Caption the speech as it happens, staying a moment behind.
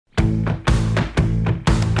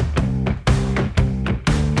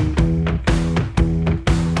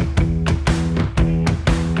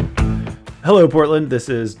Hello, Portland. This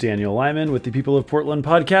is Daniel Lyman with the People of Portland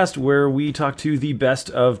podcast, where we talk to the best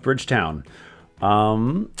of Bridgetown.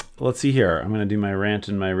 Let's see here. I'm going to do my rant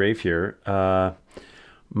and my rave here.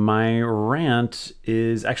 My rant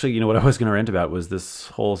is actually, what I was going to rant about was this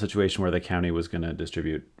whole situation where the county was going to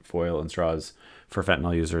distribute foil and straws for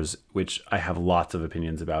fentanyl users, which I have lots of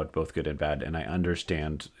opinions about, both good and bad, and I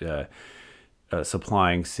understand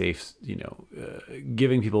supplying safe,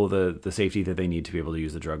 giving people the safety that they need to be able to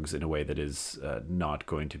use the drugs in a way that is not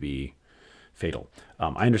going to be fatal.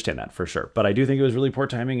 I understand that for sure, but I do think it was really poor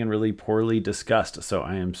timing and really poorly discussed. So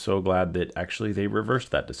I am so glad that actually they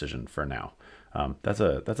reversed that decision for now. That's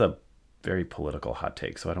a very political hot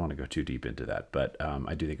take, so I don't want to go too deep into that, but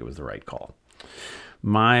I do think it was the right call.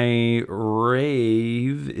 My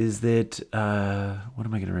rave is that, what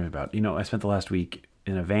am I going to rave about? I spent the last week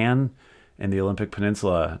in a van in the Olympic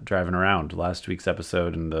Peninsula driving around. Last week's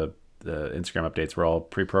episode and the Instagram updates were all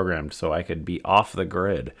pre-programmed so I could be off the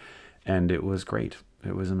grid. And it was great.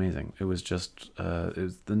 It was amazing. It was just,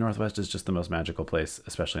 the Northwest is just the most magical place,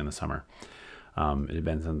 especially in the summer. It had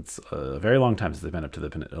been since a very long time since they've been up to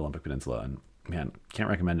the Olympic Peninsula. And man, can't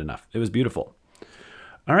recommend enough. It was beautiful.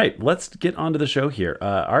 All right, let's get on to the show here.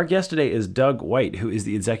 Our guest today is Doug Whyte, who is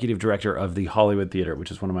the executive director of the Hollywood Theater,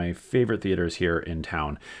 which is one of my favorite theaters here in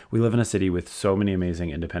town. We live in a city with so many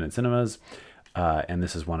amazing independent cinemas, and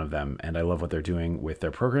this is one of them. And I love what they're doing with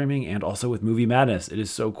their programming and also with Movie Madness. It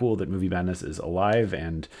is so cool that Movie Madness is alive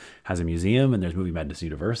and has a museum, and there's Movie Madness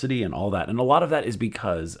University and all that. And a lot of that is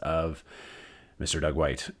because of Mr. Doug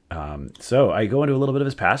Whyte. So I go into a little bit of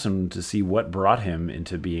his past and to see what brought him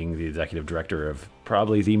into being the executive director of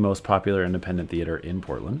probably the most popular independent theater in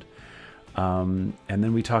Portland. And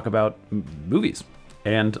then we talk about movies.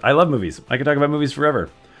 And I love movies. I could talk about movies forever.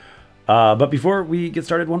 But before we get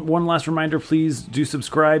started, one last reminder, please do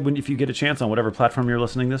subscribe if you get a chance on whatever platform you're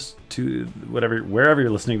listening this to, wherever you're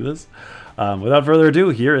listening to this. Without further ado,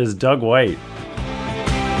 here is Doug Whyte.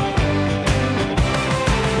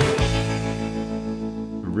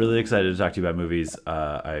 Really excited to talk to you about movies.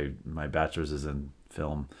 My bachelor's is in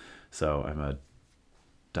film, so I'm a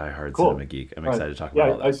diehard cinema geek. I'm excited to talk about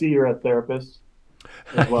all that. I see you're a therapist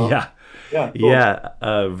as well. Yeah, Yeah, cool.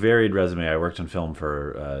 yeah. Varied resume. I worked in film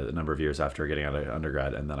for a number of years after getting out of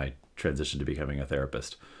undergrad, and then I transitioned to becoming a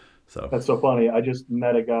therapist. So That's so funny. I just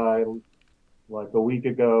met a guy like a week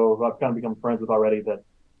ago who I've kind of become friends with already that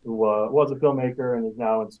who was a filmmaker and is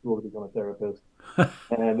now in school to become a therapist.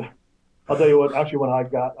 And I'll tell you what, actually,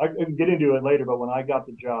 I can get into it later, but when I got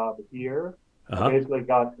the job here, I uh-huh. basically it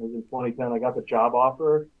was in 2010, I got the job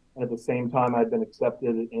offer. And at the same time, I'd been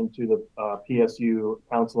accepted into the PSU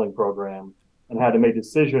counseling program and had to make a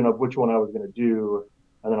decision of which one I was going to do.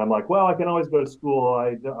 And then I'm like, well, I can always go to school.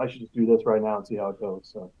 I should just do this right now and see how it goes.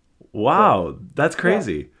 So Wow, that's yeah,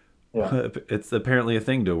 crazy. yeah, It's apparently a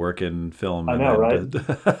thing to work in film, I and know, right?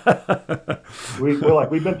 then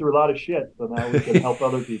We've been through a lot of shit, so now we can help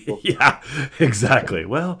other people. yeah, exactly.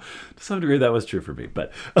 Well, to some degree, that was true for me,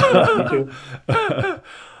 but Yeah, me too.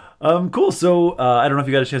 cool. So I don't know if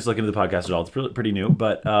you got a chance to look into the podcast at all. It's pretty new,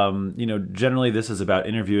 but generally this is about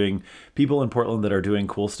interviewing people in Portland that are doing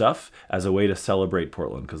cool stuff as a way to celebrate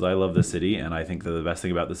Portland, because I love the city, and I think that the best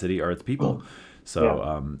thing about the city are its people. So,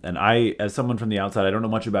 Yeah, and I, as someone from the outside, I don't know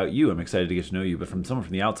much about you. I'm excited to get to know you, but from someone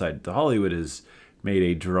from the outside, the Hollywood has made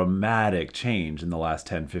a dramatic change in the last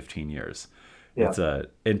 10, 15 years. yeah, It's a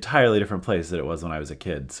entirely different place than it was when I was a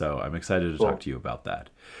kid. So I'm excited to talk cool. to you about that.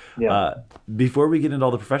 Yeah. Uh, Before we get into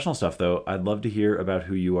all the professional stuff, though, I'd love to hear about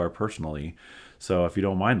who you are personally. So if you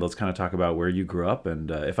don't mind, let's kind of talk about where you grew up. And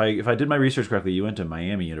if I did my research correctly, you went to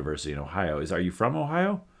Miami University in Ohio. Are you from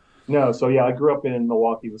Ohio? No, so yeah, I grew up in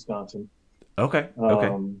Milwaukee, Wisconsin. Okay. Okay.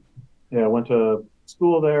 Um, yeah, I went to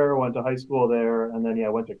school there, went to high school there, and then yeah, I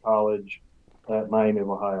went to college at Miami of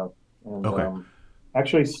Ohio, and Okay.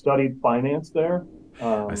 actually studied finance there.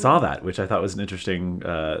 I saw Um, that, which I thought was an interesting.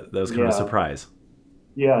 That was kind of a yeah, surprise.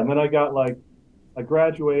 yeah, and then I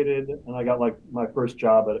graduated and I got like my first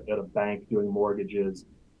job at a bank doing mortgages,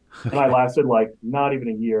 and I Okay. lasted like not even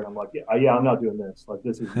a year. And I'm like, yeah, I'm not doing this. Like,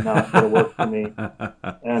 this is not going to work for me.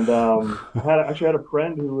 And actually had a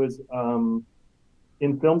friend who was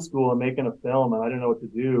in film school and making a film, and I didn't know what to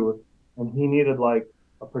do. And he needed like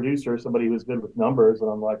a producer, somebody who was good with numbers. And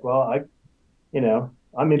I'm like, well, I'm Yeah.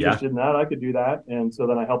 interested in that. I could do that. And so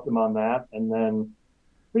then I helped him on that. And then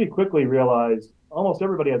pretty quickly realized almost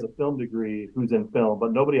everybody has a film degree who's in film,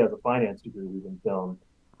 but nobody has a finance degree who's in film.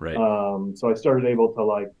 Right. So I started able to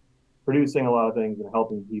like producing a lot of things and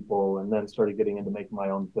helping people, and then started getting into making my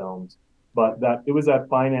own films. But that it was that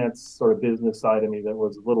finance sort of business side of me that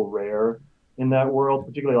was a little rare in that world,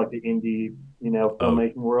 particularly like the indie, Oh,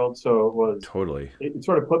 filmmaking world. So totally. it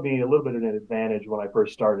sort of put me a little bit at an advantage when I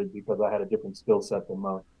first started because I had a different skill set than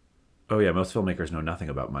most. Oh yeah, most filmmakers know nothing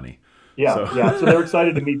about money. Yeah, So yeah. So they're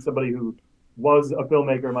excited to meet somebody who was a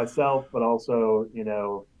filmmaker myself, but also,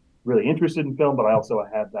 really interested in film, but I also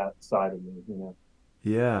had that side of me.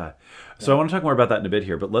 yeah. So I Yeah. want to talk more about that in a bit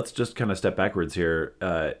here, but let's just kind of step backwards here.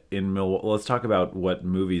 Let's talk about what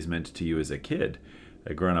movies meant to you as a kid.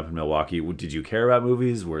 Growing up in Milwaukee, did you care about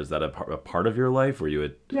movies? Was that a part of your life? Were you a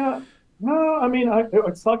Yeah. No, I mean,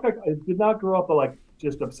 it's like I did not grow up like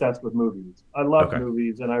just obsessed with movies. I loved okay?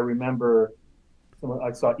 movies, and I remember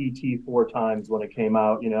I saw E.T. 4 times when it came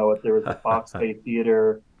out. If there was the Fox Bay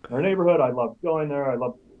Theater in our neighborhood, I loved going there. I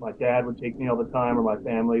loved my dad would take me all the time, or my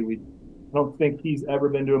family. I don't think he's ever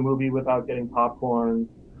been to a movie without getting popcorn.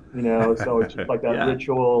 So it's just like that Yeah,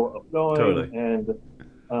 ritual of going. totally. And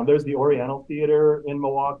there's the Oriental Theater in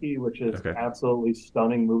Milwaukee, which is Okay. absolutely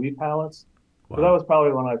stunning movie palace. So that Wow. was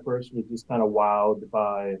probably when I first was just kind of wowed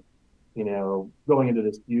by going into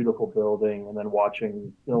this beautiful building and then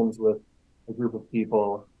watching films with a group of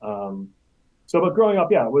people. But growing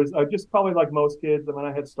up, yeah, it was just probably like most kids. I mean,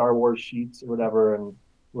 I had Star Wars sheets or whatever, and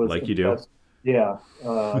was Like you do. obsessed. Yeah,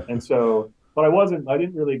 but I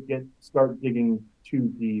didn't really start digging too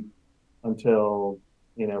deep until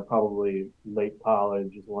probably late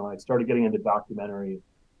college is when I started getting into documentary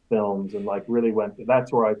films and like really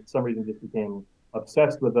that's where I for some reason just became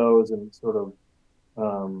obsessed with those and sort of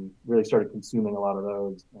really started consuming a lot of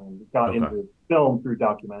those and got Okay. into film through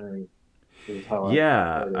documentary is how I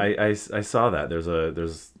Yeah, started. I saw that. There's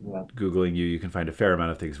Yeah. Googling you, you can find a fair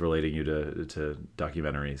amount of things relating you to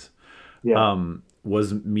documentaries. Yeah.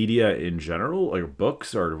 Was media in general, like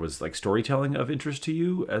books, or was like storytelling of interest to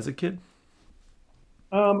you as a kid?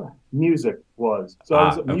 Music was. So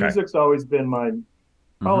Ah, okay. music's always been probably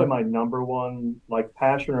Mm-hmm. my number one like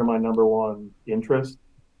passion or my number one interest.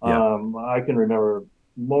 Yeah. I can remember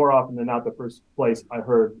more often than not the first place I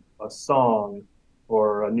heard a song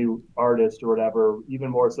or a new artist or whatever, even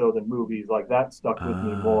more so than movies. Like that stuck with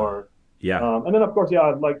me more. Yeah. And then of course, yeah,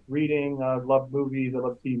 I liked reading, I loved movies, I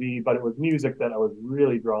loved TV, but it was music that I was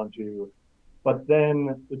really drawn to. But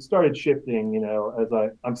then it started shifting, as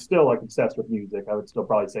I'm still like obsessed with music. I would still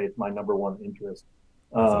probably say it's my number one interest.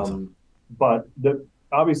 That's awesome. Um, but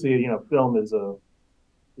obviously, film is a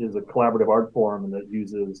collaborative art form that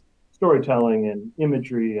uses storytelling and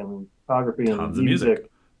imagery and photography and Tons of music.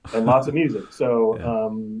 music and lots of music. So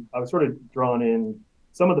Yeah. I was sort of drawn in.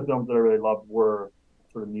 Some of the films that I really loved were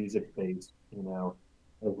sort of music based,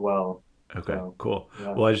 as well. Okay, So cool.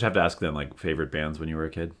 yeah, Well, I just have to ask then, like, favorite bands when you were a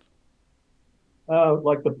kid?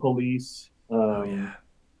 like the Police. Oh yeah.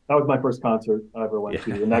 That was my first concert I ever went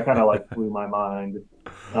to, and that kind of Yeah. like blew my mind.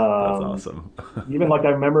 That's Um, awesome. Even like I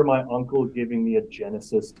remember my uncle giving me a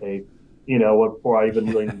Genesis tape, before I even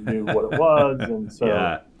really knew what it was, and so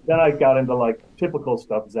Yeah. then I got into like typical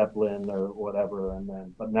stuff, Zeppelin or whatever,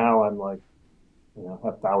 but now I'm like,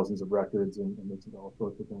 have thousands of records and listen to all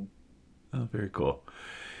sorts of things. Oh, very cool.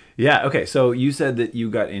 Yeah. Okay. So you said that you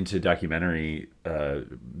got into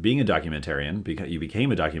being a documentarian, because you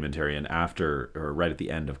became a documentarian after or right at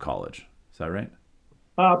the end of college. Is that right?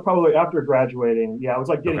 Probably after graduating, yeah, I was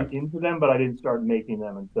like Okay. getting into them, but I didn't start making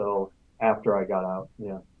them until after I got out.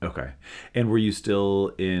 Yeah. Okay. And were you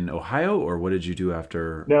still in Ohio, or what did you do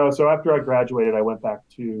after No, so after I graduated, I went back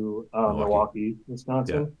to Milwaukee? Milwaukee, Yeah.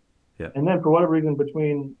 Wisconsin. Yeah. And then for whatever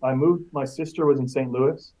reason, I moved, my sister was in St.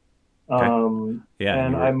 Louis. Okay. Yeah. And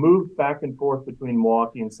And you I were. moved back and forth between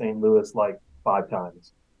Milwaukee and St. Louis like 5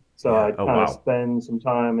 times. So Yeah. I'd Oh kind of wow. spend some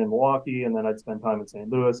time in Milwaukee and then I'd spend time in St.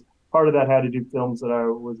 Louis. Part of that had to do films that I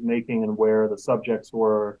was making and where the subjects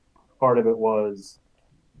were. Part of it was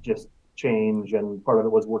just change, and part of it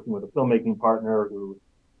was working with a filmmaking partner who,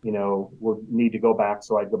 would need to go back,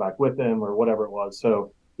 so I'd go back with him or whatever it was.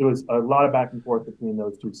 So it was a lot of back and forth between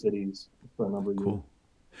those two cities for a number of years. Cool.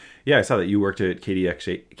 Yeah, I saw that you worked at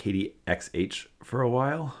KDXH for a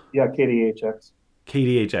while. Yeah, KDHX.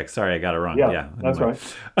 KDHX. Sorry, I got it wrong. Yeah, Yeah. that's Anyway.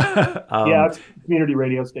 right. Yeah, um, it's a community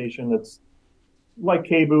radio station that's like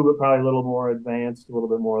KBOO, but probably a little more advanced, a little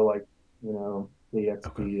bit more like, okay.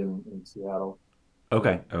 KXP in Seattle. Yeah.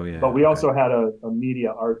 Okay. Oh But yeah. we Okay. also had a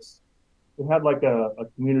media arts, we had like a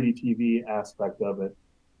community TV aspect of it.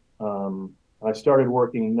 I started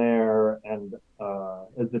working there and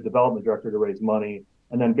as the development director to raise money.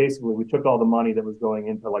 And then basically we took all the money that was going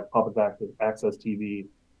into like public access TV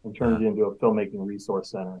and turned it into a filmmaking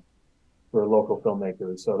resource center for local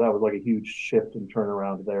filmmakers. So that was like a huge shift and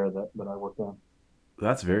turnaround there that I worked on.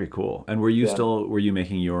 That's very cool. And Yeah. were you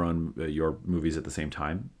making your own your movies at the same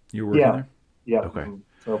time you were working Yeah. there? Yeah. Okay. Mhm.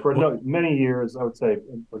 So for Well, many years, I would say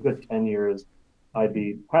a good 10 years, I'd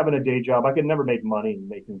be having a day job. I could never make money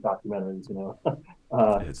making documentaries, you know.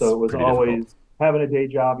 So it's it was pretty difficult. always having a day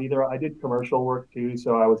job. Either I did commercial work too,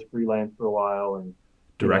 so I was freelance for a while and, would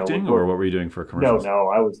Directing, or work. what were you doing for No, commercials? no,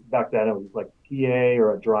 I was back then. It was like PA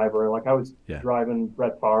or a driver. Like I was Yeah. driving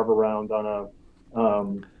Brett Favre around on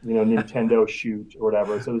Nintendo shoot or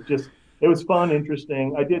whatever. So it was fun,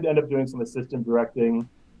 interesting. I did end up doing some assistant directing,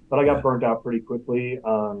 but I got Yeah. burnt out pretty quickly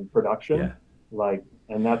on production. Yeah. Like,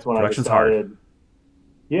 and that's when I Production's hard. decided,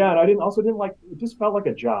 yeah, and I didn't like it, just felt like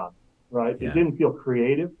a job, right? It Yeah. didn't feel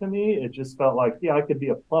creative to me. It just felt like, yeah, I could be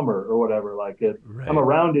a plumber or whatever. I'm Right.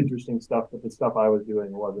 around interesting stuff, but the stuff I was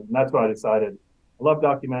doing wasn't. And that's why I decided I love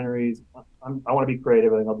documentaries. I want to be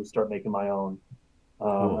creative. I think I'll just start making my own.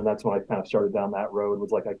 And Cool. that's when I kind of started down that road.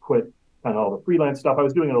 Was like I quit kind of all the freelance stuff. I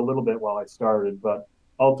was doing it a little bit while I started, but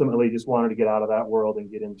ultimately just wanted to get out of that world and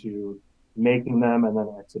get into making them and then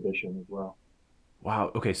exhibition as well.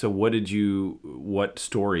 Wow. Okay. So what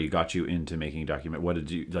story got you into making a document? What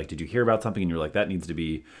did you like? Did you hear about something and you were like, that needs to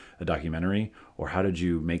be a documentary? Or how did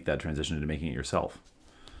you make that transition into making it yourself?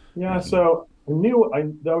 Yeah, Making, so I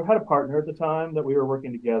had a partner at the time that we were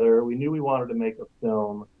working together. We knew we wanted to make a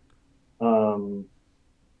film. Um,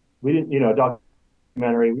 we didn't,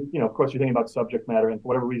 documentary. Of course, you're thinking about subject matter, and for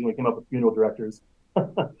whatever reason, we came up with funeral directors,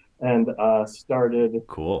 and started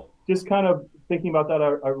cool. just kind of thinking about that.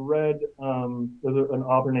 I read there's an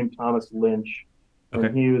author named Thomas Lynch, Okay.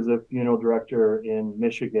 and he was a funeral director in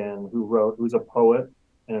Michigan who's a poet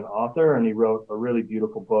and an author, and he wrote a really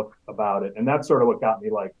beautiful book about it. And that's sort of what got me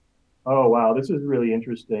like, oh wow, this is really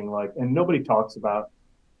interesting. Like, and nobody talks about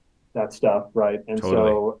that stuff, right? And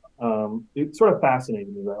Totally. so it sort of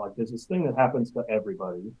fascinated me, right? Like, there's this thing that happens to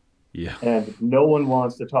everybody, Yeah. and no one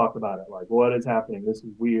wants to talk about it. Like, what is happening? This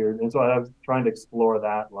is weird. And so I was trying to explore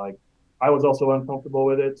that. Like, I was also uncomfortable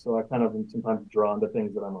with it, so I kind of am sometimes drawn to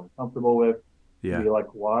things that I'm uncomfortable with. To Yeah. be like,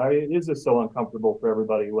 why is this so uncomfortable for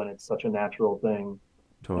everybody when it's such a natural thing?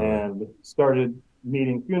 Totally. And started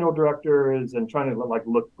meeting funeral directors and trying to like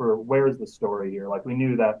look for where's the story here. Like we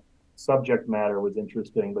knew that subject matter was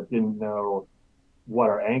interesting, but didn't know what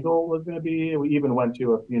our angle was going to be. We even went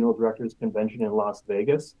to a funeral directors convention in Las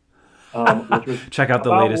Vegas, which was Check out the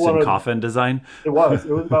about latest in one of coffin design. it was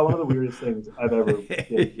about one of the weirdest things I've ever been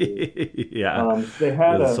to. Yeah. They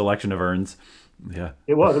had The a selection of urns. Yeah.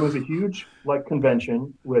 it was a huge like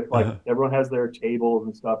convention with like Uh-huh. everyone has their tables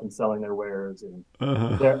and stuff and selling their wares. And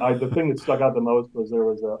Uh-huh. the thing that stuck out the most was there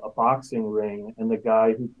was a boxing ring, and the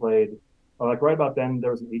guy who played like right about then there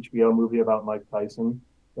was an HBO movie about Mike Tyson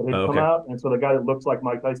that had Oh, come okay. out, and so the guy that looks like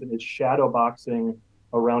Mike Tyson is shadow boxing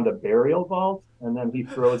around a burial vault, and then he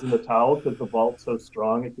throws in the towel because the vault's so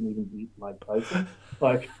strong it can even beat Mike Tyson.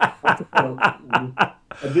 Like that's kind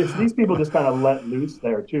of these people just kind of let loose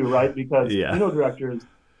there too, right? Because Yeah. funeral directors,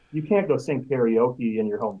 you can't go sing karaoke in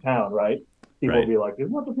your hometown, right? People will Right. be like,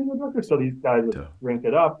 "Isn't that the funeral director?" So these guys would Duh. drink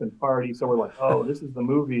it up and party. So we're like, "Oh, this is the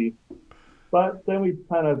movie." But then we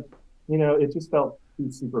kind of, it just felt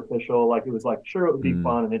too superficial. Like it was like, sure, it would be Mm,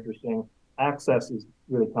 fun and interesting. Access is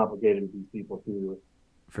really complicated with these people too.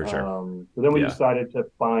 for sure. So then we Yeah. decided to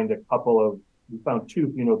we found two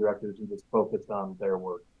funeral directors and just focused on their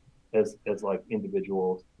work as like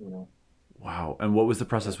individuals. Wow. And what was the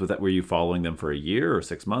process with that? Were you following them for a year or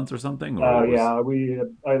 6 months or something? Or what was. Yeah, we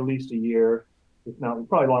at least a year, if not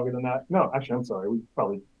probably longer than that. No, actually, I'm sorry. We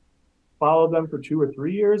probably followed them for 2 or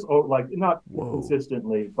 3 years. Oh, like not Whoa.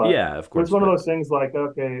 consistently, but Yeah, of it was course. one of But. those things like,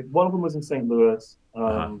 okay, one of them was in St. Louis, Uh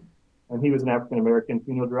huh. and he was an African American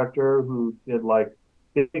funeral director who did like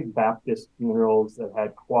big Baptist funerals that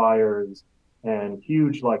had choirs and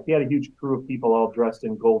huge, like he had a huge crew of people all dressed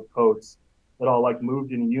in gold coats that all like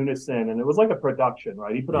moved in unison, and it was like a production,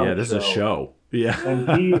 right? He put on Yeah, a this is a show, show. Yeah. and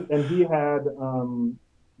he had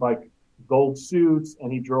like gold suits,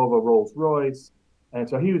 and he drove a Rolls Royce, and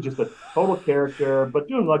so he was just a total character, but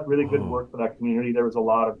doing like really good Whoa. work for that community. There was a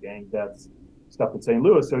lot of gang deaths stuff in St.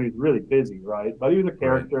 Louis, so he was really busy, right? But he was a Right.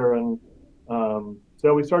 character, and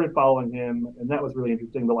so we started following him, and that was really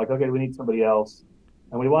interesting. But like, okay, we need somebody else,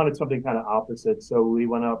 and we wanted something kind of opposite, so we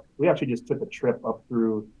went up. We actually just took a trip up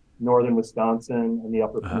through northern Wisconsin and the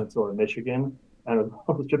Upper Uh huh. Peninsula of Michigan, and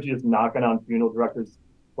on the trip, just knocking on funeral directors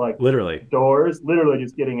like Literally. doors, literally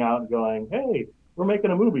just getting out and going, "Hey, we're making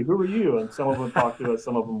a movie. Who are you?" And some of them would talk to us,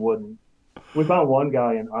 some of them wouldn't. We found one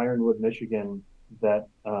guy in Ironwood, Michigan, that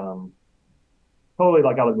totally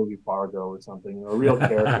like out of the movie Fargo or something, a real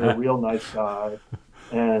character, a A real nice guy.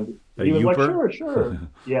 And he was like, Youper. "Sure, sure."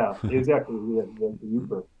 Yeah, exactly. Yeah, the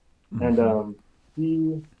Uper. And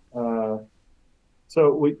he, uh,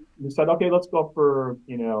 so we said, "Okay, let's go for,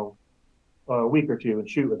 a week or two and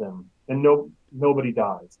shoot with him, and nobody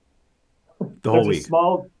dies. The whole There's a week.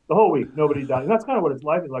 small the whole week, nobody dies. And that's kind of what his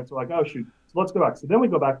life is like. So like, oh shoot, so let's go back. So then we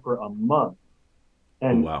go back for a month, Oh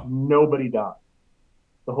and wow. nobody died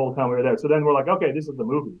the whole time we were there. So then we're like, okay, this is the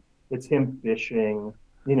movie. It's him fishing,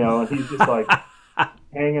 and he's just like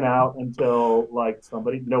hanging out until like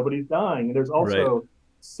nobody's dying. And there's Right. also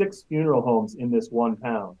 6 funeral homes in this one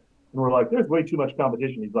town. And we're like, there's way too much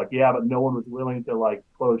competition. He's like, yeah, but no one was willing to like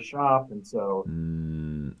close shop. And so,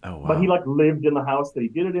 Oh but he wow. like lived in the house that he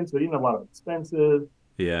did it in. So he didn't have a lot of expenses.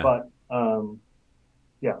 Yeah. But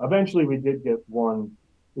yeah, eventually we did get one.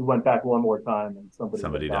 We went back one more time and somebody had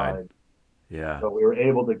Somebody died. died. Yeah. So we were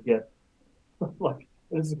able to get like,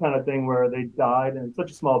 this is the kind of thing where they died and it's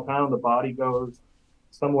such a small town, the body goes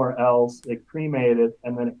somewhere else, they cremate it,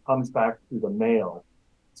 and then it comes back through the mail.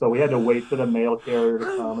 So we had to wait for the mail carrier to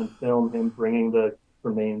come and film him bringing the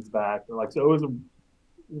remains back. Like, so it was a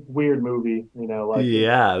weird movie, like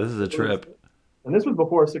Yeah, this is a it was, trip. and this was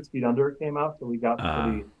before 6 Feet Under came out, so we got Uh,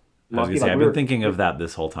 pretty I was gonna lucky. say Like I've been thinking of that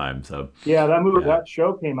this whole time. So yeah, yeah. that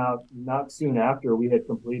show came out not soon after we had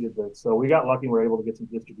completed this, so we got lucky. We were able to get some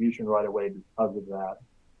distribution right away because of that.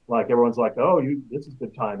 Like everyone's like, "Oh, this is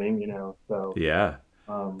good timing," So Yeah.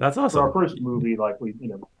 That's for our awesome. first movie, like we,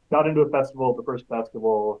 got into a festival, the first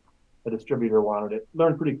festival, a distributor wanted it.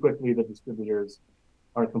 Learned pretty quickly that distributors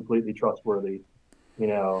aren't completely trustworthy,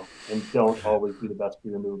 and don't always do the best for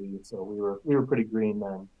your movie. So we were pretty green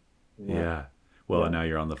then. Yeah, Yeah. Well, and yeah, now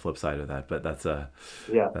you're on the flip side of that, but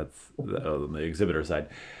yeah. that's the exhibitor side.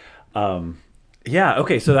 Um, yeah.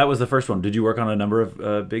 Okay. So that was the first one. Did you work on a number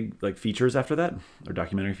of big like features after that, or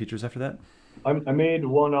documentary features after that? I made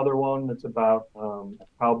one other one that's about a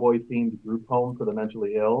cowboy themed group home for the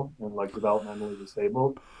mentally ill and like developmentally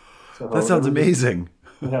disabled. That So sounds amazing.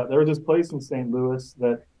 there was this place in St. Louis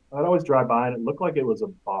that I'd always drive by and it looked like it was a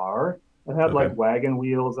bar. It had like Okay. wagon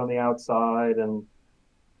wheels on the outside and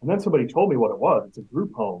then somebody told me what it was. It's a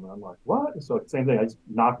group home. And I'm like, what? And so same thing. I just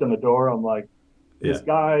knocked on the door. I'm like, this Yeah.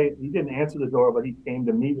 guy, he didn't answer the door, but he came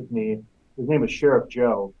to meet with me. His name is Sheriff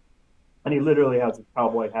Joe. And he literally has a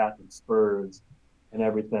cowboy hat and spurs and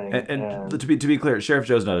everything. And And to be clear, Sheriff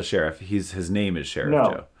Joe's not a sheriff. His name is Sheriff no,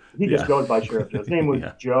 Joe. he just Yeah. goes by Sheriff Joe. His name was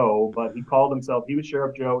Yeah. Joe, but he called himself, he was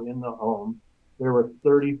Sheriff Joe in the home. There were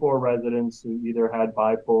 34 residents who either had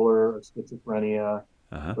bipolar or schizophrenia,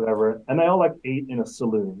 Uh huh. whatever. And they all like ate in a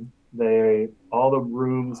saloon. All the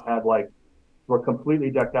rooms had like, were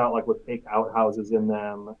completely decked out like with fake outhouses in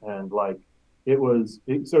them. And like,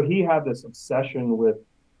 so he had this obsession with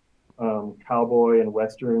cowboy and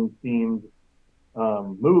Western themed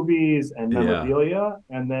movies and Yeah. memorabilia.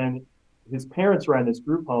 And then his parents ran this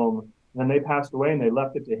group home, and they passed away, and they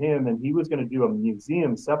left it to him. And he was going to do a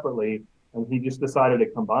museum separately, and he just decided to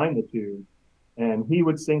combine the two. And he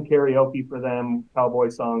would sing karaoke for them, cowboy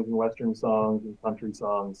songs and Western songs and country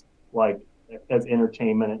songs, like as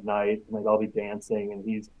entertainment at night, and they'd all be dancing. And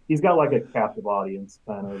he's got like a captive audience,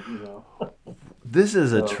 kind of. This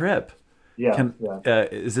is a So trip. yeah, Can yeah.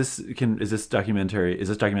 is this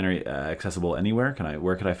documentary accessible anywhere?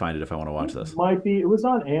 Where could I find it if I want to watch It this? might be. It was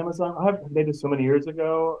on Amazon. I made it so many years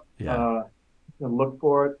ago. Yeah. And look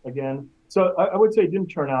for it again. So I would say it didn't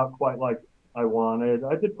turn out quite like I wanted.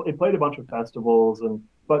 It played a bunch of festivals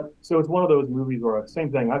but so it's one of those movies where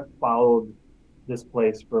same thing. I followed this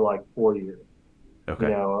place for like 4 years,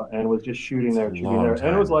 Okay. and was just shooting It's a there, shooting there. long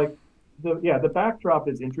And it was time. like the backdrop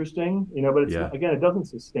is interesting, but it's Yeah. again, it doesn't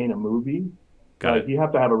sustain a movie. Got Like it. you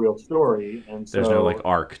have to have a real story. And There's no like so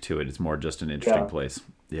arc to it. It's more just an interesting yeah, place.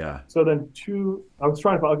 Yeah. so then I was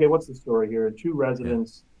trying to find, okay, what's the story here? And two Yeah.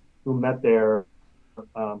 residents who met there,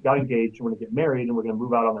 got engaged and were going to get married and were going to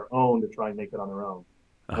move out on their own to try and make it on their own.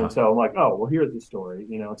 Uh And huh. so I'm like, oh, well, here's the story.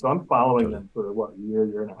 So I'm following Totally. them for what,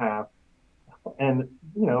 year and a half. And,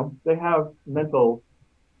 they have mental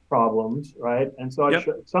problems, right? And so Yep.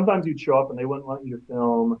 sometimes you'd show up and they wouldn't want you to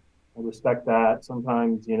film. I respect that.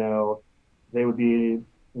 Sometimes, they would be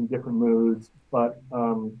in different moods. But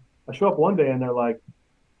I show up one day and I'm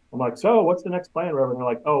like, so what's the next plan, Reverend? They're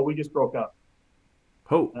like, oh, we just broke up.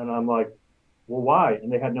 Oh. And I'm like, well, why?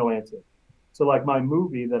 And they had no answer. So like my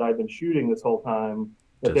movie that I've been shooting this whole time,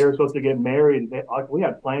 that they Just. were supposed to get married, we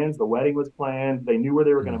had plans. The wedding was planned. They knew where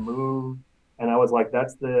they were going Mm, to move. And I was like,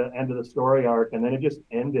 that's the end of the story arc. And then it just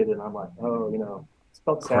ended. And I'm like, oh, it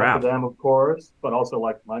felt sad for crap. them, of course, but also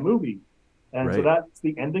like my movie. And so Right. that's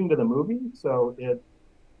the ending to the movie. So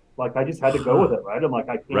like, I just had to go with Huh. it, right? I'm like,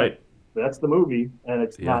 I can't, Right. that's the movie. And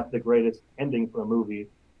it's Yeah. not the greatest ending for a movie.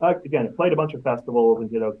 Again, it played a bunch of festivals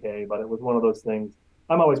and did okay, but it was one of those things.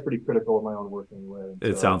 I'm always pretty critical of my own work anyway. And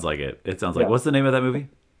It so, sounds like it. It sounds like. yeah, What's the name of that movie?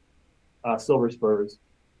 Silver Spurs.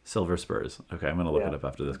 Silver Spurs. Okay, I'm going to look Yeah. it up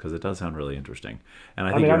after this because it does sound really interesting. And I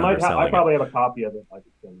I think mean, I you're might have, I underselling it. probably have a copy of it. I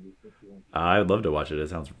could send you if you want. I'd love to watch it. It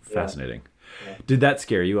sounds Yeah. fascinating. Yeah. Did that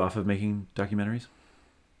scare you off of making documentaries?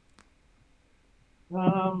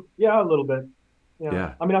 Yeah, a little bit. Yeah.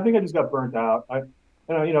 Yeah, I mean, I think I just got burnt out. I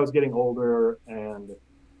was getting older and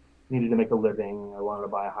needed to make a living. I wanted to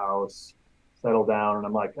buy a house, settle down, and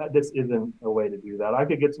I'm like, this isn't a way to do that. I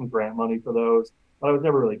could get some grant money for those, but I was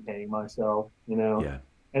never really paying myself, you know. yeah,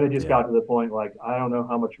 And it just yeah. got to the point like I don't know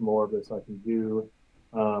how much more of this I can do.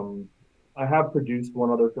 Um, I have produced one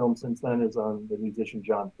other film since then, is on the musician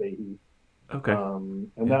John Fahey. Okay. And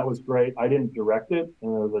Yeah. that was great. I didn't direct it,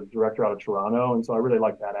 and there was a director out of Toronto, and so I really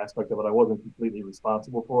liked that aspect of it. I wasn't completely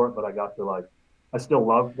responsible for it, but I got to like, I still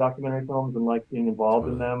love documentary films and like being involved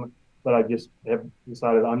in Totally. them. But I just have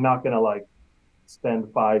decided I'm not gonna like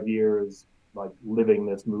spend 5 years like living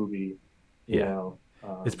this movie, you Yeah. know.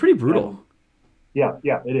 It's pretty And brutal. yeah,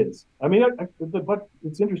 yeah, it is. I mean, but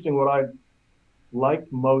it's interesting. What I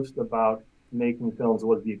liked most about making films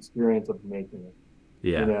was the experience of making it.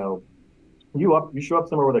 You Yeah. know, you show up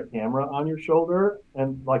somewhere with a camera on your shoulder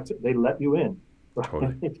and like they let you in, Totally.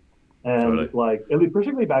 right? And Totally. like at least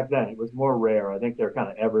particularly back then it was more rare. I think they're kind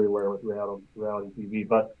of everywhere with reality TV,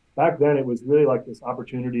 but back then it was really like this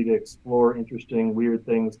opportunity to explore interesting weird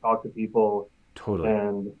things, talk to people. Totally.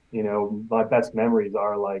 And my best memories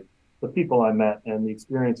are like the people I met and the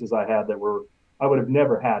experiences I had that were I would have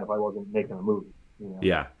never had if I wasn't making a movie, you know.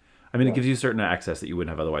 Yeah. I mean, it Yeah, gives you certain access that you wouldn't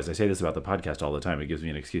have otherwise. I say this about the podcast all the time. It gives me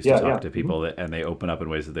an excuse to yeah, talk yeah. to Mm-hmm. people and they open up in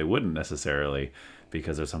ways that they wouldn't necessarily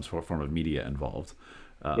because there's some sort of form of media involved.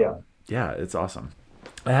 Yeah, Yeah, it's awesome.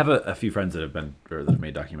 I have a few friends that have been or that have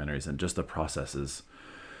made documentaries, and just the process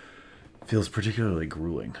feels particularly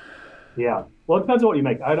grueling. yeah. Well, it depends on what you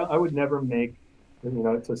make. I would never make,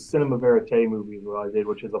 it's a cinema verite movie is what I did,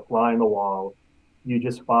 which is a fly in the wall. You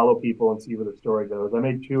just follow people and see where the story goes. I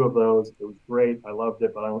made two of those. It was great. I loved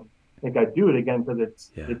it, but I don't think I'd do it again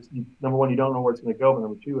because Yeah. number one, you don't know where it's going to go, but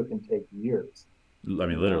number two, it can take years. I mean,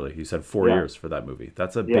 You know? literally, you said 4 years Yeah, for that movie.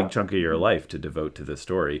 That's a big yeah, chunk of your life to devote to this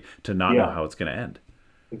story to not know yeah. how it's going to end.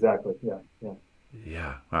 Exactly. Yeah, yeah.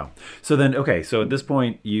 Yeah. Wow. So then, okay. So at this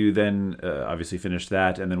point, you then obviously finished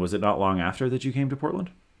that, and then was it not long after that you came to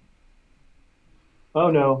Portland? Oh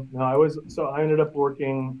no, no. I ended up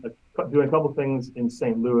working, doing a couple things in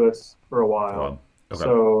St. Louis for a Go on. while. Okay.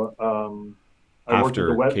 So I worked at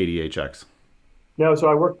the After web. KDHX. No, so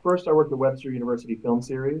I worked at Webster University Film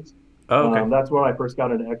Series. Oh, okay. That's when I first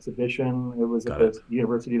got into exhibition. It was at Got it. the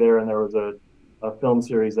university there, and there was a film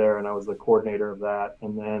series there, and I was the coordinator of that.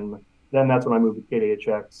 And then that's when I moved to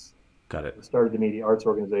KDHX, Got it. started the media arts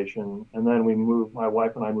organization, and then my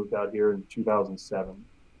wife and I moved out here in 2007.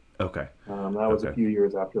 Okay. That was a Okay. few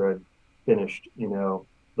years after I'd finished,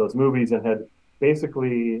 those movies and had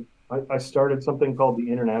basically, I started something called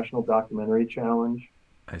the International Documentary Challenge.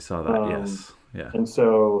 I saw that. Um, Yes. Yeah. and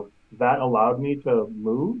so that allowed me to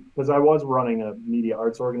move because I was running a media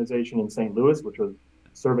arts organization in St. Louis, which was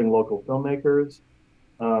serving local filmmakers.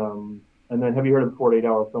 And then have you heard of the 48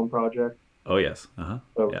 Hour Film Project? Oh, yes. Uh huh.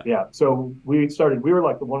 So Yeah. yeah, so we were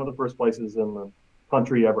like one of the first places in the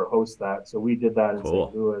country to ever host that. So we did that in St.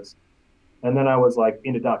 Cool. Louis. And then I was like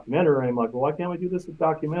into documentary. I'm like, well, why can't we do this with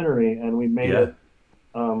documentary? And we made Yeah. it.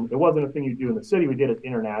 It wasn't a thing you do in the city. We did it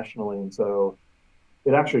internationally, and so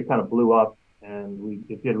it actually kind of blew up, and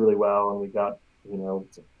it did really well. And we got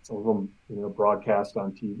some of them broadcast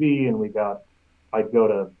on TV, and I'd go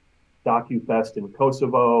to DocuFest in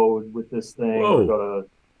Kosovo with this thing, or Whoa. go to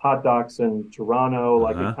Hot Docs in Toronto. Uh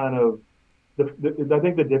Like it huh. kind of I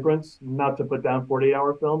think the difference, not to put down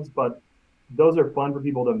 48-hour films, but those are fun for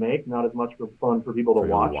people to make, not as much for fun for people to For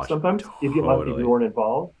people to watch watch. sometimes if you Totally. weren't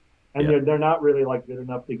involved. And Yeah. they're not really like good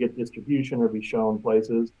enough to get distribution or be shown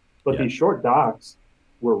places. But Yeah. these short docs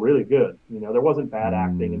were really good. There wasn't bad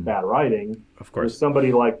acting and Mm, bad writing. of It was course.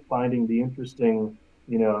 somebody like finding the interesting,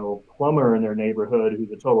 plumber in their neighborhood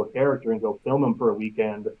who's a total character and go film him for a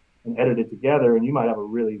weekend and edit it together, and you might have a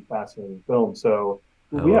really fascinating film. So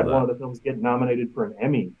I we love had one that. of the films get nominated for an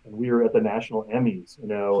Emmy, and we were at the national Emmys.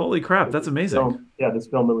 Holy crap. That's amazing. This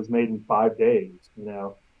film that was made in 5 days.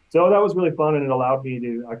 So that was really fun, and it allowed me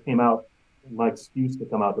to. I came out. My excuse to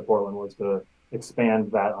come out to Portland was to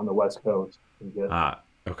expand that on the West Coast and get Ah,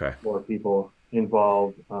 okay. more people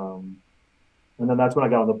involved. And then that's when I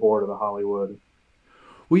got on the board of the Hollywood.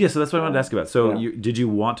 Well, yeah, so that's what I wanted to Uh, ask about. So, yeah, did you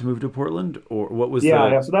want to move to Portland, or what was yeah,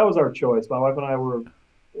 the? yeah. So that was our choice. My wife and I were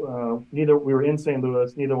neither. We were in St.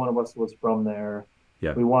 Louis. Neither one of us was from there.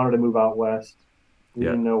 Yeah, We wanted to move out west. We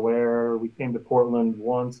yeah. didn't know where. We came to Portland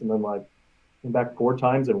once, and then like came back 4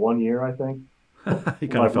 times in one year, I think. You kind of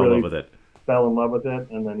Like fell in love really, with it. fell in love with it,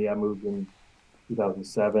 and then yeah, moved in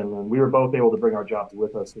 2007, and we were both able to bring our jobs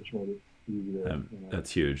with us, which made it easier.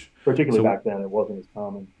 That's huge. Particularly So back then, it wasn't as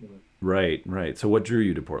common. right, right. So what drew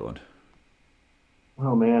you to Portland?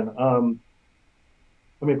 Oh man,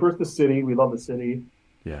 I mean, first the city. We love the city,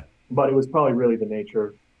 Yeah, but it was probably really the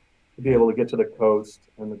nature to be yeah, able to get to the coast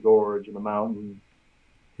and the gorge and the mountain.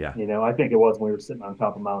 yeah. I think it was when we were sitting on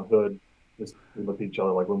top of Mount Hood. Just we looked at each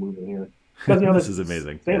other like we're moving here because This is this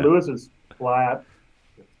amazing. St. Yeah, Louis is flat,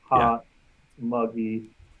 it's yeah, hot, it's muggy,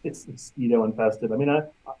 it's mosquito infested. I mean,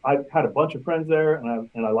 I had a bunch of friends there,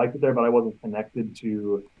 and I liked it there, but I wasn't connected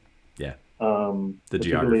to yeah. The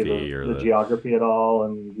particularly geography or the the geography at all,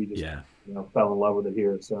 and we just yeah, fell in love with it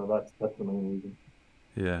here. So that's the main reason.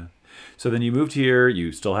 yeah. So then you moved here.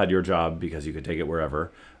 You still had your job because you could take it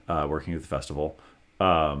wherever, working at the festival.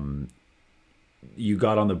 Um, you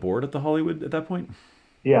got on the board at the Hollywood at that point.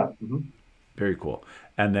 Yeah. Mm-hmm. Very cool.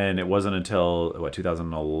 And then it wasn't until what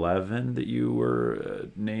 2011 that you were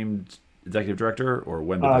named executive director, or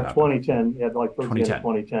when did that happen? 2010. Yeah, like towards the end of 2010.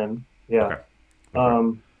 2010. Yeah. Okay.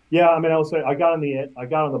 Okay. Yeah. I mean, I will say I got on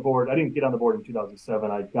the board. I didn't get on the board in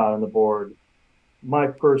 2007. I got on the board.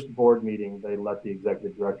 My first board meeting, they let the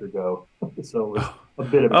executive director go, so it was a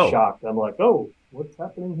bit of a Oh, shock. I'm like, oh, what's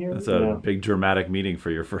happening here? that's a big dramatic meeting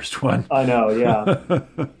for your first one. I know. Yeah.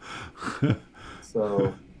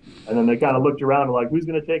 So, and then they kind of looked around and like, who's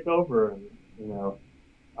going to take over? And you know,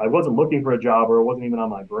 I wasn't looking for a job, or it wasn't even on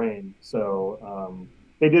my brain. So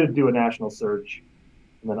they did do a national search,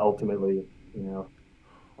 and then ultimately, you know,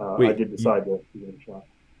 I Wait, did decide to give it a shot.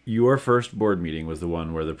 your first board meeting was the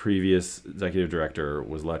one where the previous executive director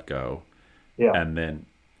was let go, Yeah. and then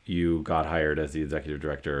you got hired as the executive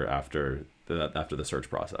director after the search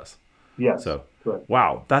process. Yes. So, Correct.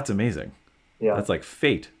 wow, that's amazing. Yeah. That's like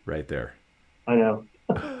fate right there. I know.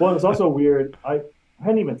 Well, it's also weird. I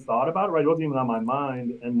hadn't even thought about it. Right, it wasn't even on my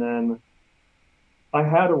mind. And then I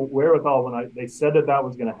had a wherewithal when they said that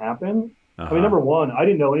was going to happen. Uh I mean, huh. number one, I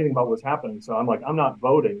didn't know anything about what was happening, so I'm like, I'm not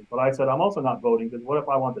voting. But I said I'm also not voting because what if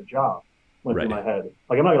I want the job? Went through Right. my head.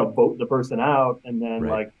 Like I'm not going to vote the person out and then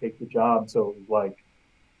Right. like take the job. So it was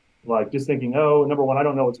like just thinking, oh, number one, I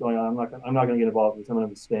don't know what's going on. I'm not going to get involved with someone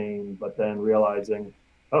who's staying. But then realizing,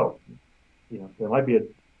 oh, there might be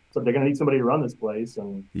so they're going to need somebody to run this place,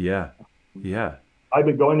 and Yeah. Yeah. I've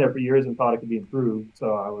been going there for years and thought it could be improved.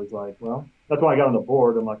 So I was like, well, that's why I got on the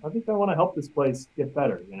board. I'm like, I think I want to help this place get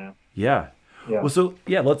better. Yeah. Yeah. Well, so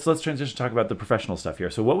yeah, let's transition to talk about the professional stuff here.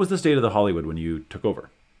 So, what was the state of the Hollywood when you took over?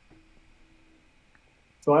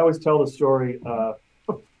 So I always tell the story.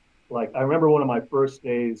 Like I remember one of my first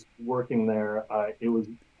days working there. It was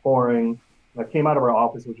pouring. I came out of our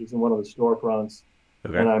office, which was in one of the storefronts,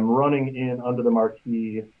 Okay. and I'm running in under the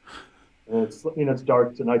marquee, and it's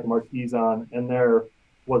dark tonight. The marquee's on, and there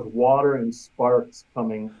was water and sparks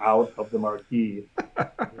coming out of the marquee.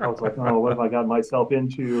 I was like, oh, what have I got myself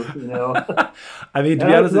into? I mean, to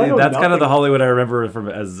And be honest with I you, know that's kind of the nothing. Hollywood I remember from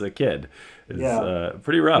as a kid. Is Yeah.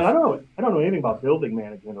 pretty And rough. I don't know anything about building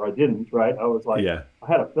management, or I didn't, right? I was like, Yeah. I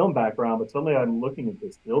had a film background, but suddenly I'm looking at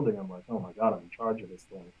this building. I'm like, oh my God, I'm in charge of this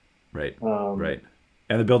thing. Right. Um, Right.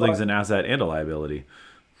 And the building's but an asset and a liability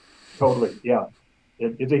totally, yeah,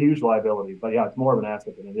 it's a huge liability, but yeah, it's more of an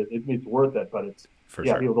asset than it's worth it. But for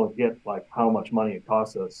yeah, sure. people don't get like how much money it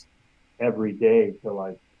costs us every day to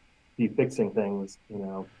like be fixing things.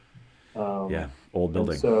 Yeah. Old And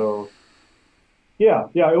building. so, yeah,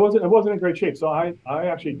 it wasn't in great shape. So I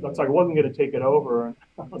actually looks like I wasn't going to take it over. And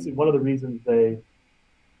honestly, one of the reasons they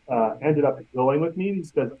ended up going with me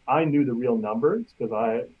is because I knew the real numbers because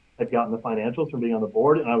I had gotten the financials from being on the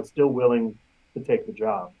board, and I was still willing to take the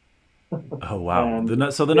job. Oh wow.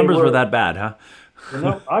 And So the they numbers were were, that bad, huh?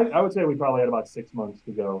 no, I would say we probably had about 6 months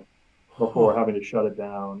to go before having to shut it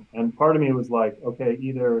down. And part of me was like, okay,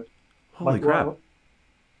 either Holy like, crap. well,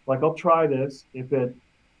 like I'll try this. If it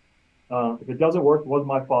doesn't work, it was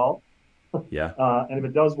my fault. Yeah. And if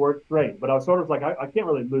it does work, great. But I was sort of like, I can't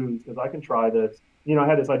really lose because I can try this. I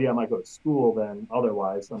had this idea I might go to school then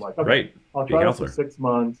otherwise. So I'm like, okay, Right. I'll Be a try this for counselor. 6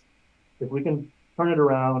 months. If we can turn it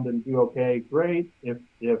around and do okay, great. If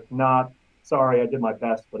not, sorry, I did my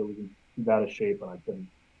best, but it was in too bad a shape and I couldn't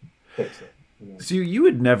fix it. So you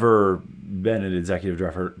had never been an executive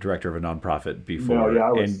director of a nonprofit No, before,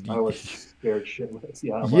 yeah, and I was scared shitless.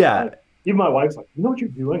 Yeah, I'm like, yeah, even my wife's like, you know what you're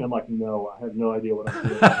doing? I'm like, no, I have no idea what I'm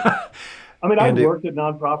doing. I mean, I'd and it worked at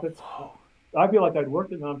nonprofits. I feel like I'd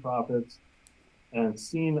worked at nonprofits and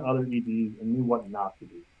seen other EDs and knew what not to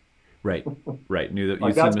do. right, right. Knew that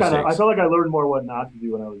Like you'd seen that's I mistakes. felt like I learned more what not to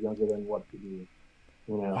do when I was younger than what to do.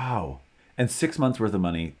 You know? Wow, and 6 months worth of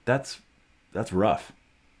money. That's rough.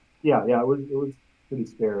 Yeah, it was pretty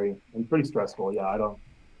scary and pretty stressful. Yeah, I don't.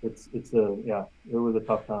 It's a yeah. It was a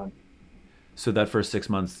tough time. So that first 6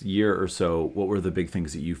 months, year or so, what were the big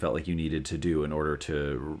things that you felt like you needed to do in order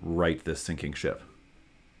to right this sinking ship?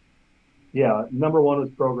 Yeah, number one was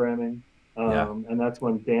programming, Yeah. and that's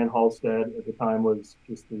when Dan Halstead at the time was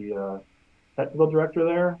just the technical director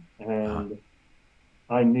there, Uh-huh. and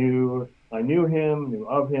I knew him, knew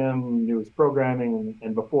of him, knew his programming,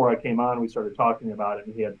 and before I came on, we started talking about it,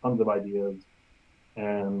 and he had tons of ideas,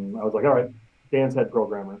 and I was like, all right, Dan's head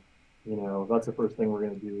programmer, that's the first thing we're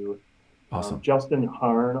going to do. Awesome. Justin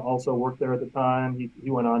Harn also worked there at the time. He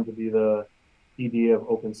went on to be the ED of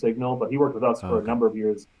Open Signal, but he worked with us Oh, for a okay. number of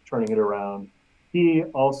years turning it around. He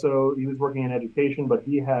was working in education, but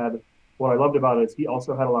he had what I loved about it is he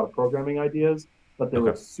also had a lot of programming ideas, but they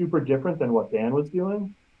Okay. were super different than what Dan was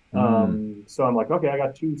doing. Mm, So I'm like, okay, I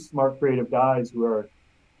got two smart creative guys who are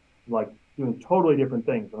like doing totally different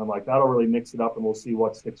things, and I'm like, that'll really mix it up, and we'll see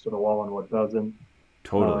what sticks to the wall and what doesn't.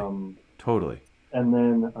 totally. Um, Totally. and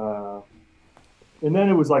then and then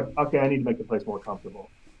it was like, okay, I need to make the place more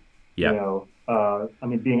comfortable. Yeah. I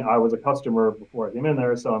mean, being I was a customer before I came in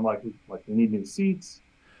there, so I'm like we need new seats,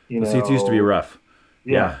 you The seats used to be know, rough.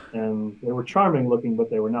 yeah, Yeah. and they were charming looking, but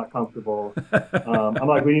they were not comfortable. I'm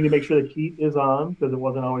like, we need to make sure the heat is on because it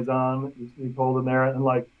wasn't always on. We told them there,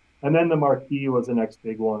 and then the marquee was the next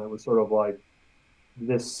big one. It was sort of like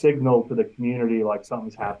this signal to the community, like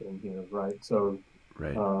something's Right. happening here, right? So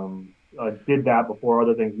Right. I did that before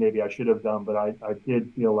other things maybe I should have done, but I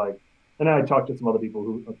did feel like, and I talked to some other people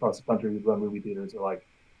who across the country who run movie theaters are like,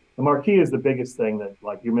 the marquee is the biggest thing that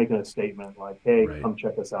like you're making a statement like, hey, Right. come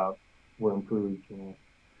check us out. We're improved.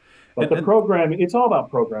 But And the and programming, it's all about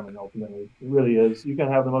programming ultimately. It really is. You can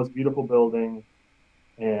have the most beautiful building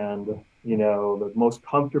and the most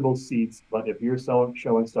comfortable seats, but if you're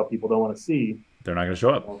showing stuff people don't want to see, they're not going to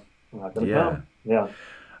show up. they're not going to Yeah. come. Yeah.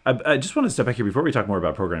 I just want to step back here before we talk more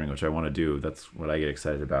about programming, which I want to do. That's what I get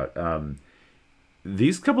excited about.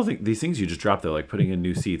 These these things you just dropped though, like putting in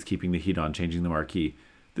new seats, keeping the heat on, changing the marquee.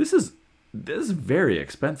 This is this is very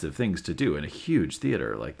expensive things to do in a huge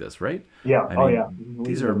theater like this, right? Yeah. I Oh yeah. mean, We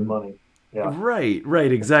these didn't have are the money. Yeah.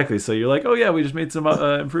 right, exactly. So you're like, oh yeah, we just made some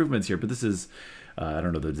improvements here, but this is. I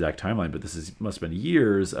don't know the exact timeline, but this is must have been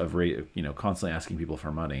years of constantly asking people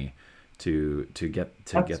for money to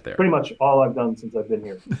That's get there. pretty much all I've done since I've been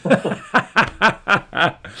here.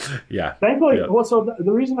 Yeah, Thankfully, yeah, well, so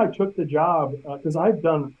the reason I took the job, because I've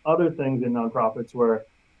done other things in nonprofits where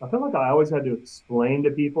I felt like I always had to explain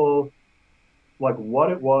to people like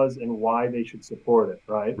what it was and why they should support it,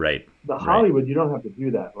 right? right, The right. Hollywood, you don't have to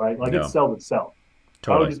do that, right? Like it No, sells itself.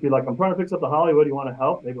 I would totally. just be like, I'm trying to fix up the Hollywood. You want to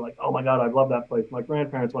help? They'd be like, oh my God, I love that place. My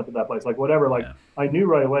grandparents went to that place. Like whatever. Like Yeah, I knew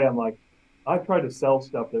right away. I'm like, I tried to sell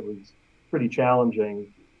stuff that was pretty challenging, and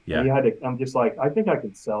yeah. you had to. I'm just like, I think I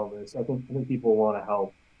can sell this. I think people want to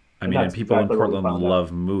help, I and mean, and that's people in exactly what we Portland found out.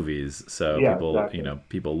 love movies, so Yeah, exactly.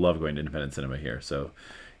 people love going to independent cinema here. So,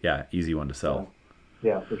 yeah, easy one to Yeah, sell.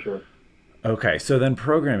 yeah, for sure. Okay, so then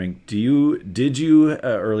programming. Did you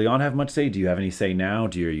early on have much say? Do you have any say now? Are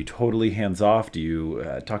you totally hands off? Do you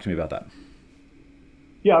talk to me about that?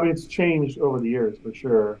 Yeah, I mean, it's changed over the years for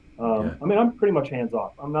sure. Yeah, I mean, I'm pretty much hands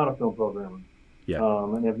off. I'm not a film programmer, yeah,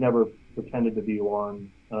 and I've never pretended to be one.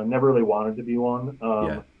 Never really wanted to be one.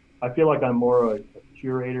 yeah, I feel like I'm more a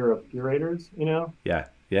curator of curators. yeah, yeah,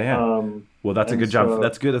 yeah. Um, Well, that's a and good job. so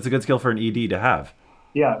That's good. That's a good skill for an ED to have.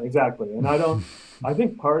 yeah, exactly. And I don't. I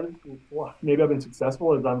think part of well, maybe I've been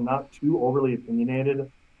successful is I'm not too overly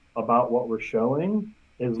opinionated about what we're showing.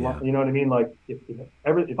 Yeah, You know what I mean? Like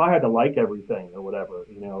if I had to like everything or whatever,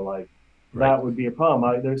 like right. that would be a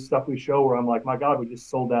problem. There's stuff we show where I'm like, my God, we just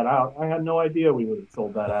sold that out. I had no idea we would have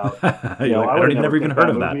sold that out. You're like, I I would don't have even never ever even picked heard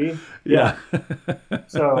that of that. movie. Yeah. Yeah,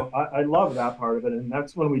 So I love that part of it. And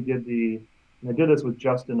that's when we did and I did this with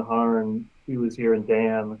Justin Harn, he was here, and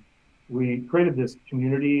Dan. We created this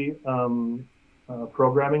community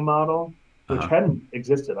programming model, which uh-huh. hadn't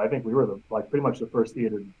existed. I think we were like pretty much the first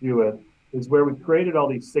theater to do it, is where we created all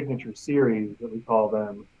these signature series that we call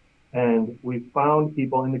them. And we found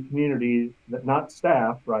people in the community that not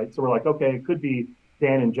staff, right? So we're like, okay, it could be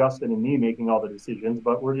Dan and Justin and me making all the decisions,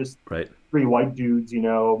 but we're just Right, three white dudes,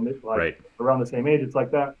 like right. around the same age. It's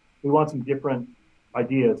like that. We want some different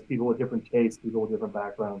ideas, people with different tastes, people with different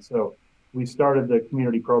backgrounds. So we started the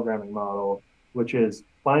community programming model, which is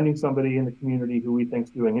finding somebody in the community who we think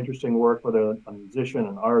is doing interesting work, whether a musician,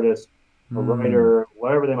 an artist, a Mm, writer,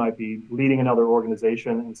 whatever they might be, leading another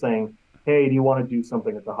organization and saying, hey, do you want to do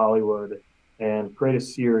something at the Hollywood and create a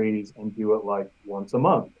series and do it like once a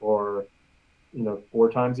month or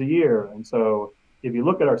 4 times a year? And so if you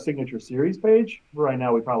look at our signature series page, right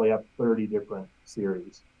now we probably have 30 different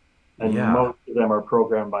series, and Yeah. most of them are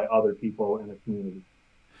programmed by other people in the community.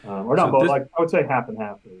 Or So not both, this like I would say half and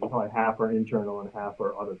half. Like half are internal and half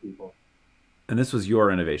are other people. and this was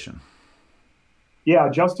your innovation. Yeah,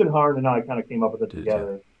 Justin Harn and I kind of came up with it Did you?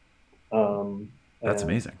 together. Um, That's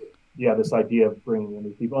and amazing. yeah, this idea of bringing in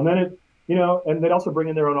these people, and then and they'd also bring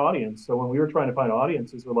in their own audience. So when we were trying to find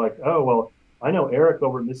audiences, we're like, oh well, I know Eric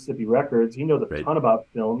over at Mississippi Records. He knows a Right. ton about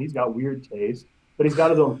film. He's got weird taste, but he's got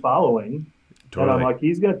his own following. And I'm Totally. like,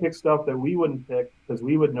 he's going to pick stuff that we wouldn't pick because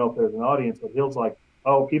we would know if there's an audience. But he'll like,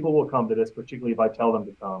 oh, people will come to this, particularly if I tell them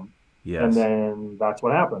to come. And Yes. then that's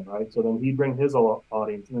what happened, right? So then he'd bring his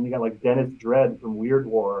audience, and then you got like Dennis Dredd from Weird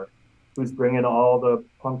War, who's bringing all the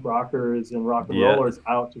punk rockers and rock and Yeah. rollers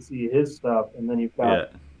out to see his stuff. And then you've got Yeah.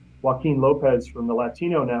 Joaquin Lopez from the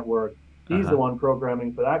Latino Network. He's Uh-huh. the one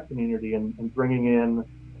programming for that community and bringing in,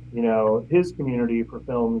 his community for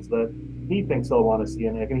films that he thinks they'll want to see,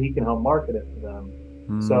 and he can help market it for them.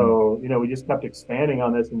 Hmm. So, we just kept expanding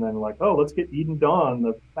on this, and then like, oh, let's get Eden Dawn,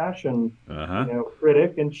 the fashion, Uh-huh.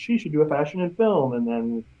 critic, and she should do a fashion and film. And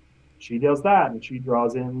then she does that, and she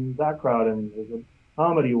draws in that crowd. And there's a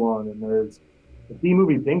comedy one, and there's the B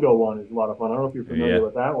movie bingo one is a lot of fun. I don't know if you're familiar Yeah.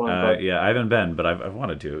 with that one, but Yeah, I haven't been, but I've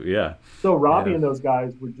wanted to. Yeah. so Robbie Yeah. and those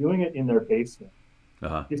guys were doing it in their basement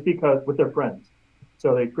Uh-huh. just because with their friends.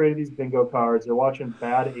 So they created these bingo cards. They're watching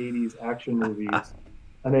bad '80s action movies,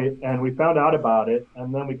 and we found out about it,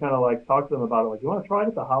 and then we kind of like talked to them about it. Like, you want to try it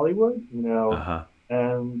at the Hollywood, Uh-huh.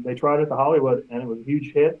 And they tried it at the Hollywood, and it was a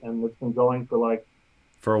huge hit, and it's been going for like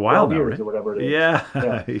For a while 12 now, years right? or whatever it is. Yeah.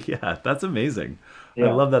 Yeah, Yeah, that's amazing. I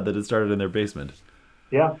yeah, love that it started in their basement.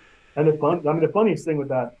 yeah. And the funniest thing with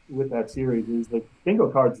that series is the bingo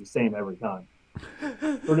card's the same every time.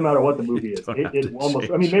 Doesn't matter what the You movie is. don't have It to almost,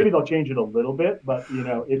 I mean, change maybe it. they'll change it a little bit, but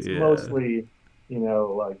it's Yeah. mostly,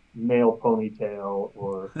 like male ponytail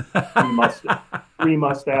or three must three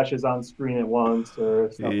mustaches on screen at once or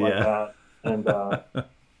stuff like Yeah. that.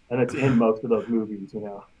 And it's in most of those movies.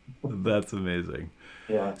 That's amazing.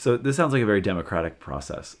 Yeah. So this sounds like a very democratic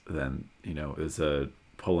process then, is a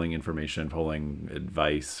pulling information, pulling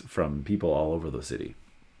advice from people all over the city.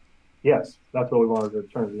 Yes, that's what we wanted to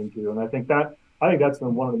turn it into. And I think that's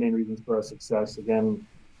been one of the main reasons for our success. Again,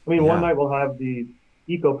 I mean, one Yeah. night we'll have the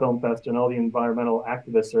Eco Film Fest and all the environmental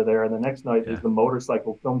activists are there, and the next night is Yeah. the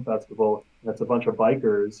Motorcycle Film Festival. That's a bunch of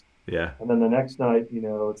bikers, Yeah. and then the next night,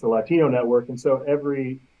 it's the Latino Network. And so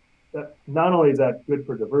not only is that good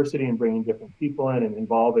for diversity and bringing different people in and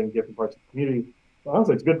involving different parts of the community, but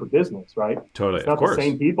honestly, it's good for business, right? Totally. It's Of not the course.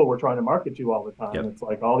 same people we're trying to market to all the time. Yep. It's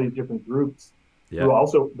like all these different groups who Yeah.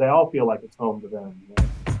 also they all feel like it's home to them.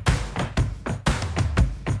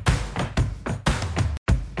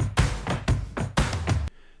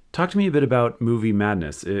 Talk to me a bit about Movie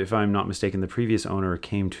Madness. If I'm not mistaken, the previous owner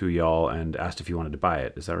came to y'all and asked if you wanted to buy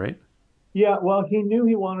it. Is that right? Yeah, well, he knew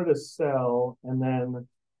he wanted to sell, and then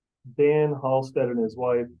Dan Halstead and his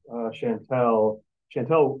wife Chantel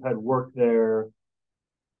had worked there,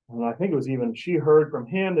 and I think it was even she heard from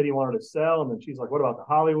him that he wanted to sell, and then she's like, "What about the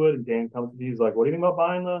Hollywood?" And Dan comes to me, he's like, "What do you think about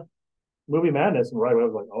buying the Movie Madness?" And right away I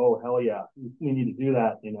was like, "Oh hell yeah, we need to do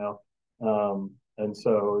that." And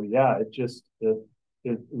so yeah,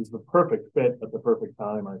 it was the perfect fit at the perfect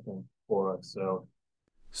time, I think, for us. So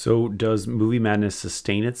So does Movie Madness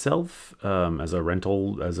sustain itself as a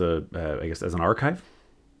rental, I guess, as an archive?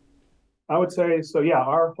 I would say so. Yeah,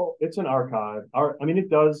 it's an archive. I mean, it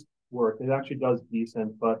does work. It actually does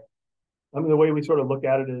decent, but I mean, the way we sort of look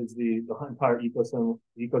at it is the entire ecosystem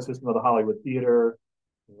of the Hollywood theater,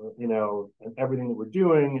 and everything that we're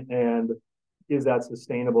doing, and is that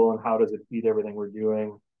sustainable, and how does it feed everything we're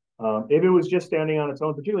doing? If it was just standing on its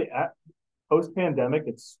own, particularly at post pandemic,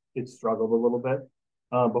 it struggled a little bit.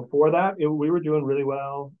 Before that, we were doing really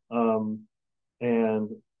well, and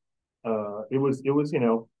it was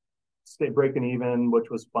stay breaking even, which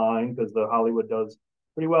was fine because the Hollywood does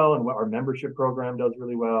pretty well, and our membership program does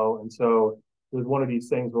really well. And so it was one of these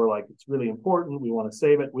things where like it's really important. We want to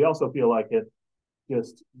save it. We also feel like it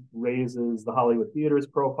just raises the Hollywood theater's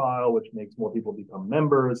profile, which makes more people become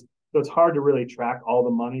members. So it's hard to really track all the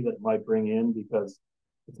money that it might bring in because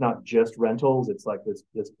it's not just rentals. It's like this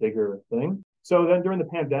bigger thing. So then during the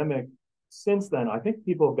pandemic, since then, I think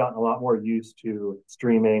people have gotten a lot more used to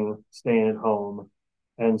streaming, staying at home,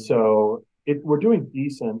 and so we're doing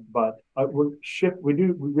decent, but we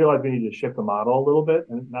realize we need to shift the model a little bit,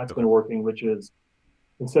 and that's Okay. been working, which is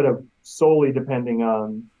instead of solely depending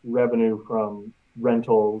on revenue from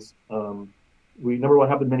rentals, we number one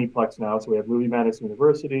have the miniplex now, so we have Movie Madness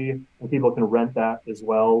University, and people can rent that as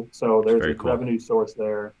well. So It's there's very a cool. revenue source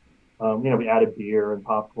there. We added beer and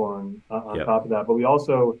popcorn on Yep. top of that, but we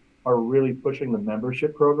also are really pushing the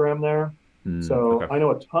membership program there. So Okay. I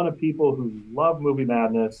know a ton of people who love Movie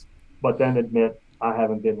Madness, but then admit I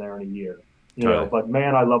haven't been there in a year. Totally. But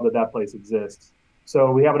man, I love that that place exists.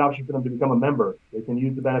 So we have an option for them to become a member. They can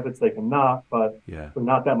use the benefits, they can not, but Yeah. for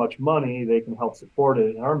not that much money, they can help support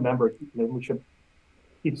it. And our membership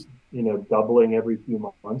keeps doubling every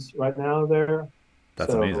few months right now there.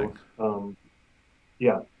 That's amazing. So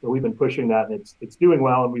yeah, so we've been pushing that, and it's doing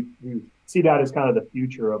well, and we see that as kind of the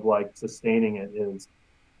future of like sustaining it. Is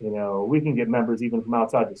we can get members even from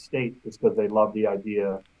outside the state just because they love the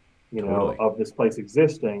idea, Totally. of this place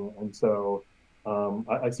existing, and so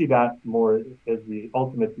I see that more as the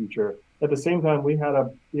ultimate future. At the same time, we had a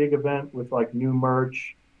big event with like new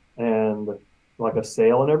merch and like a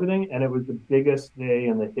sale and everything, and it was the biggest day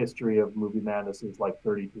in the history of Movie Madness since like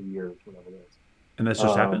 32 years, whatever it is. And that's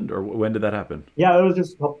just happened, Um, or when did that happen? yeah, it was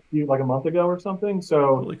just like a month ago or something.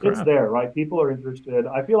 So Holy it's crap. there, right? People are interested.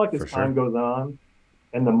 I feel like as For time sure. goes on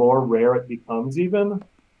and the more rare it becomes, even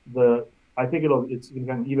the I think it's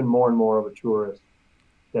become even more and more of a tourist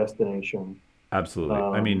destination. Absolutely.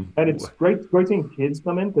 I mean, And it's great seeing kids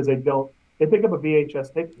come in because they pick up a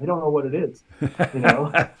VHS tape, they don't know what it is, you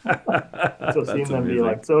know. And so seeing that's them be amazing.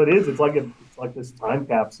 like, so it is. It's like this time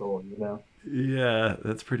capsule. Yeah,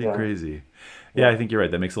 that's pretty Yeah, crazy. Yeah, yeah, I think you're right.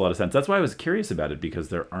 That makes a lot of sense. That's why I was curious about it because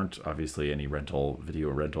there aren't obviously any video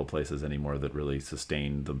rental places anymore that really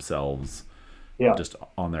sustain themselves yeah. just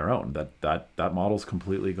on their own. That model's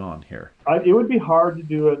completely gone here. It would be hard to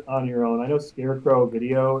do it on your own. I know Scarecrow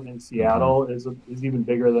Video in Hmm. Seattle is even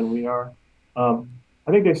bigger than we are. Um,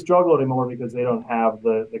 I think they struggle anymore because they don't have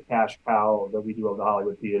the cash cow that we do of the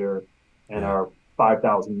Hollywood Theater and Yeah. our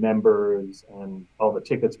 5,000 members and all the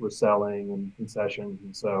tickets we're selling and concessions.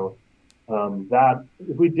 And so that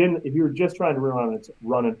if you were just trying to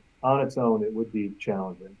run it on its own, it would be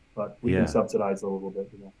challenging. But we can Yeah. subsidize a little bit.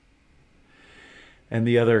 And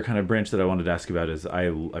the other kind of branch that I wanted to ask about is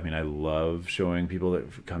mean I love showing people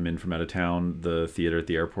that come in from out of town the theater at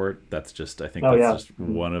the airport. I think Oh that's yeah, just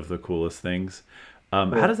one of the coolest things. How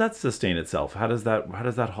does cool. that sustain itself? How does that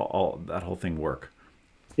whole thing work?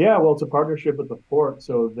 Yeah, well, it's a partnership with the port,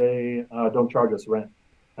 so they don't charge us rent,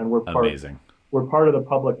 and Amazing. we're part of the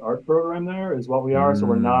public art program there, is what we are. So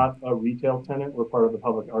we're Mm, not a retail tenant; we're part of the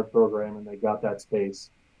public art program, and they got that space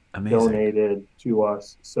amazing. donated to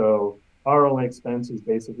us. So our only expense is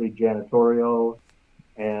basically janitorial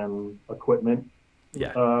and equipment Yeah,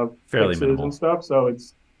 uh, fairly fixes and minimal. stuff. So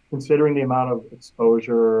it's considering the amount of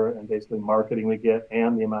exposure and basically marketing we get,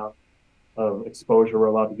 and the amount of exposure we're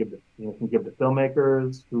allowed to give can give to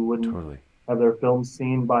filmmakers who wouldn't Totally. have their films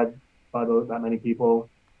seen by that many people.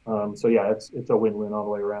 So yeah, it's a win-win all the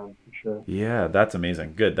way around for sure. Yeah, that's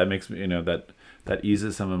amazing. Good. That makes me, that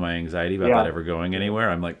eases some of my anxiety about that Yeah, ever going yeah, anywhere.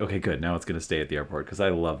 I'm like, okay, good. Now it's going to stay at the airport because I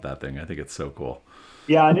love that thing. I think it's so cool.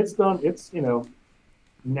 yeah, and it's done. It's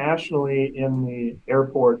nationally in the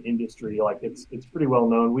airport industry, like it's pretty well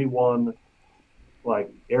known. We won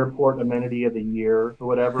like airport amenity of the year or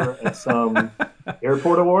whatever at some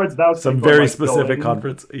airport awards. That was pretty Some cool. very Like specific going,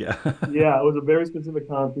 conference. Yeah. yeah, it was a very specific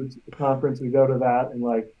conference. We go to that, and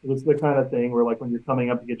like it was the kind of thing where like when you're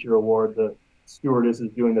coming up to get your award, the stewardess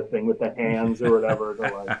is doing the thing with the hands or whatever to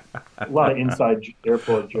like a lot of inside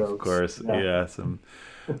airport Of jokes. course. Yeah, Yeah. Some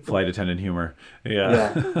flight attendant humor.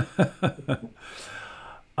 Yeah. yeah,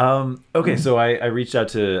 Okay, so I reached out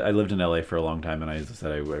to, I lived in LA for a long time, and as I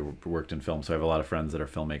said, I worked in film, so I have a lot of friends that are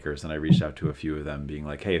filmmakers, and I reached out to a few of them, being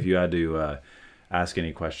like, hey, if you had to ask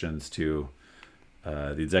any questions to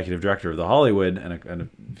the executive director of the Hollywood, and a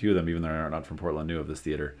few of them, even though they're not from Portland, knew of this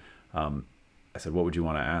theater, I said, what would you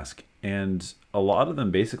want to ask? And a lot of them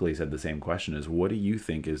basically said the same question: is what do you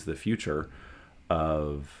think is the future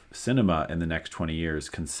of cinema in the next 20 years,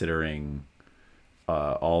 considering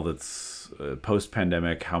all that's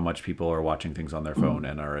post-pandemic, how much people are watching things on their phone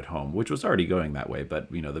and are at home, which was already going that way, but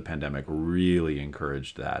the pandemic really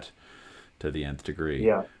encouraged that to the nth degree.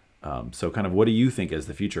 yeah. So kind of what do you think is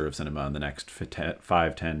the future of cinema in the next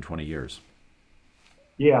 5, 10, 20 years?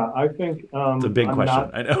 Yeah, I think It's a big I'm question,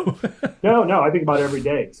 not. I know. No, no, I think about it every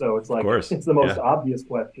day. So it's Of like course. it's the most Yeah. obvious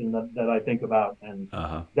question that I think about and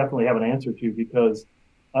Uh-huh. definitely have an answer to because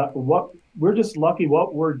what we're just lucky.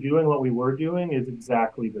 What we were doing, is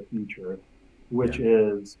exactly the future, Yeah. which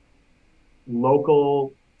is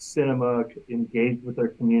local cinema engaged with their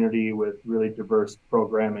community with really diverse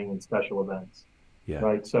programming and special events, Yeah.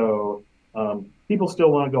 right? So people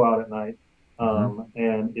still want to go out at night, Hmm.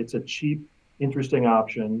 and it's a cheap, interesting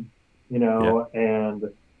option, Yeah. and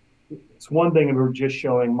it's one thing if we're just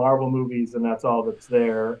showing Marvel movies and that's all that's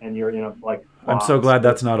there, and you're in a like I'm so box. glad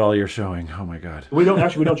that's not all you're showing. Oh my God. We don't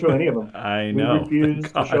show any of them. I We know. Thank refuse to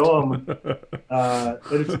God. show them.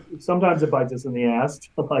 It's sometimes it bites us in the ass.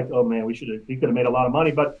 Like, oh man, we could have made a lot of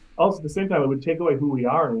money, but also at the same time, it would take away who we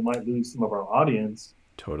are, and we might lose some of our audience.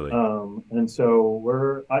 Totally. And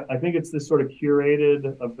so I think it's this sort of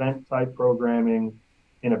curated event type programming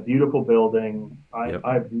in a beautiful building. Yep.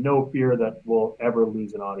 I have no fear that we'll ever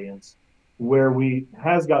lose an audience. Where we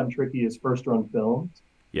has gotten tricky is first run films.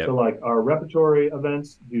 So Yep. like our repertory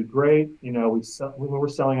events do great. You know, we're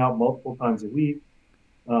selling out multiple times a week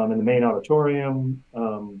in the main auditorium.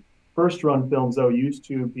 First run films though used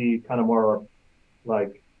to be kind of more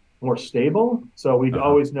like more stable. So we'd Uh-huh.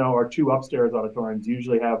 always know our two upstairs auditoriums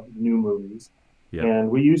usually have new movies. Yep. And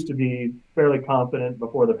we used to be fairly confident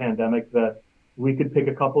before the pandemic that we could pick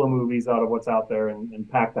a couple of movies out of what's out there and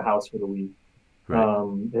pack the house for the week.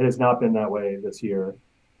 Right. It has not been that way this year,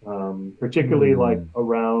 particularly like Mm.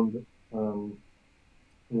 around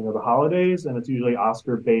the holidays, and it's usually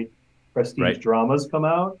Oscar bait prestige Right. dramas come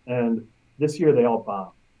out, and this year they all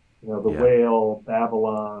bombed. The Yeah. Whale,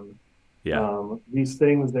 Babylon, Yeah. these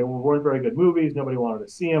things weren't very good movies. Nobody wanted to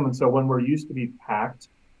see them, and so when we're used to be packed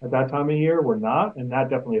at that time of year, we're not, and that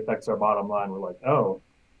definitely affects our bottom line. We're like, oh,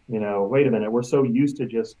 wait a minute, we're so used to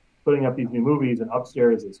just putting up these new movies, and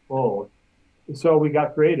upstairs is full. So we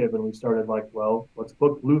got creative and we started like, well, let's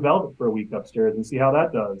book Blue Velvet for a week upstairs and see how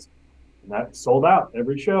that does. And that sold out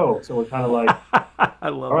every show. So we're kind of like, I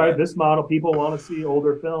love all right, that. this model, people want to see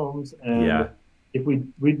older films, and Yeah. if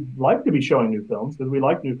we'd like to be showing new films because we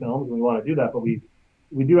like new films and we want to do that, but we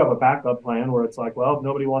do have a backup plan where it's like, well, if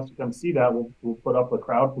nobody wants to come see that, we'll put up a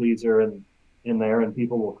crowd pleaser and in there, and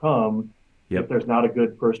people will come if Yep. there's not a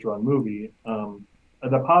good first run movie.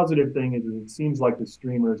 The positive thing is it seems like the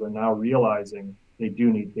streamers are now realizing they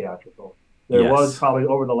do need theatrical. There was Yes. probably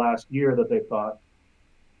over the last year that they thought,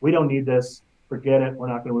 we don't need this, forget it, we're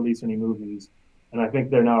not going to release any movies. And I think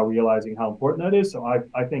they're now realizing how important that is. So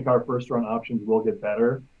I think our first run options will get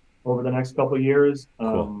better over the next couple of years.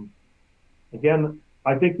 Cool. Again,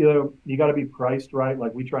 I think you got to be priced right.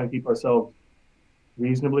 Like we try and keep ourselves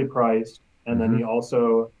reasonably priced, and then Hmm. you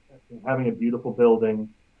also having a beautiful building.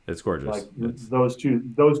 It's Like gorgeous. It's those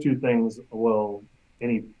two things will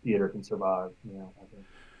any theater can survive. I think.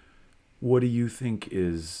 what do you think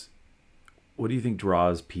is what do you think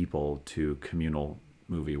draws people to communal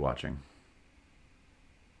movie watching?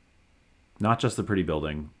 Not just the pretty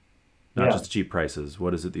building, not Yeah, just the cheap prices.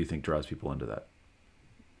 What is it that you think draws people into that?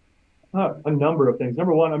 a number of things.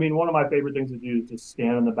 Number one, I mean, one of my favorite things to do is just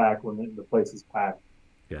stand in the back when the place is packed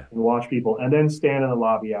Yeah. and watch people, and then stand in the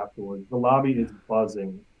lobby afterwards. The lobby Yeah. is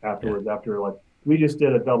buzzing Yeah. afterwards. After like we just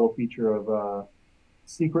did a double feature of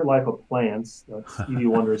Secret Life of Plants, that Stevie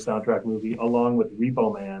Wonder soundtrack movie, along with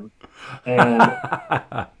Repo Man, and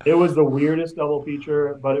it was the weirdest double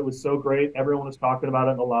feature, but it was so great. Everyone was talking about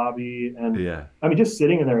it in the lobby, and Yeah. I mean, just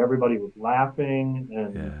sitting in there, everybody was laughing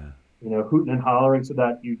and Yeah. hooting and hollering, so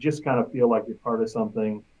that you just kind of feel like you're part of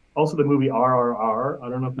something. Also, the movie RRR. I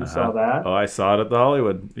don't know if you saw Uh-huh. that. Oh, I saw it at the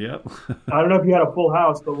Hollywood. Yep. I don't know if you had a full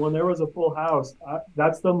house, but when there was a full house,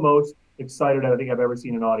 that's the most excited I think I've ever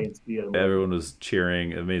seen an audience be at a movie. Everyone was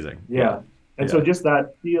cheering. Amazing. Yeah. Yeah. And so Yeah. just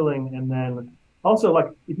that feeling. And then also, like,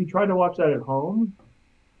 if you try to watch that at home,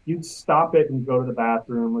 you'd stop it and go to the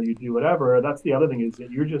bathroom or you do whatever. That's the other thing is that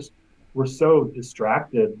we're so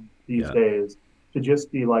distracted these Yeah. days to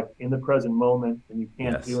just be like in the present moment, and you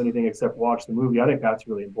can't Yes. do anything except watch the movie. I think that's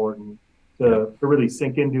really important Yep. to really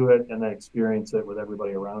sink into it and then experience it with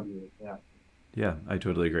everybody around you. Yeah. Yeah, I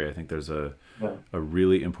totally agree. I think there's Yeah. a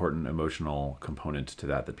really important emotional component to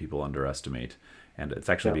that people underestimate. And it's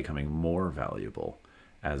actually Yeah. becoming more valuable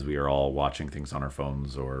as we are all watching things on our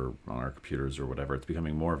phones or on our computers or whatever. It's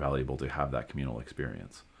becoming more valuable to have that communal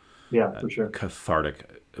experience, Yeah, that for sure.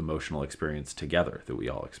 cathartic emotional experience together that we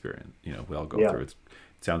all experience. We all go Yeah. through. It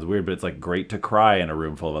sounds weird, but it's like great to cry in a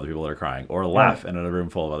room full of other people that are crying, or Yeah. laugh in a room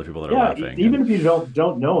full of other people that are Yeah, laughing. even And if you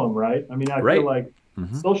don't know them, right? I mean, I feel right. like Hmm.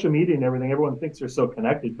 social media and everything, everyone thinks they're so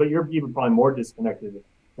connected, but you're even probably more disconnected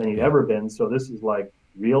than you've Yeah, ever been. So this is like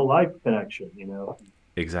real life connection.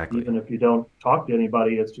 exactly. Even if you don't talk to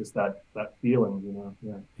anybody, it's just that feeling.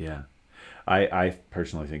 Yeah. Yeah. I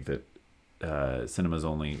personally think that cinema's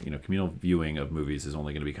only, communal viewing of movies is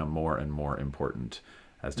only going to become more and more important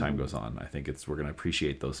as time Mhm. goes on. I think we're going to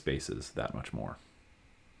appreciate those spaces that much more.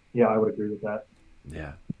 Yeah, I would agree with that.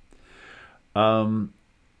 Yeah. Um,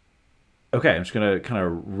 okay, I'm just going to kind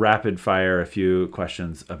of rapid fire a few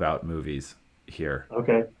questions about movies here.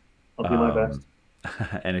 Okay, I'll do my Um,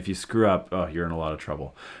 best. and if you screw up, oh, you're in a lot of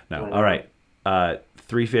trouble. No. I All know. right.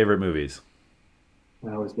 Three favorite movies.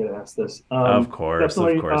 I always get asked this. Of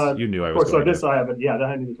Definitely, course. You knew I of was course. So going to. this I haven't. Yeah,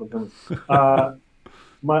 I knew this one coming.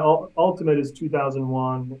 My ultimate is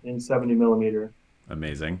 2001 in 70 millimeter.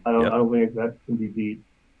 Amazing. I Yep. don't think that can be beat.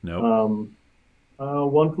 Nope. Um,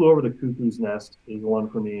 One Flew Over the Cuckoo's Nest is one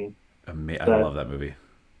for me. I That love that movie.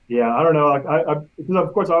 Yeah, I don't know. Like because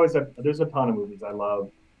of course I always have. There's a ton of movies I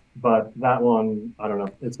love, but that one I don't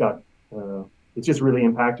know. Uh, it's just really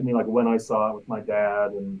impacted me. Like when I saw it with my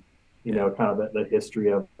dad, and Yeah. kind of the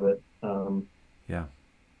history of it. Yeah.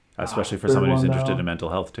 Especially for Third someone who's one interested in now. mental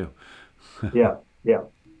health too. Yeah, yeah.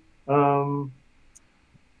 Um,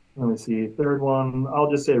 Let me see. Third one, I'll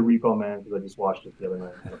just say Repo Man because I just watched it the other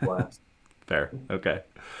night. I had a blast. Fair. Okay.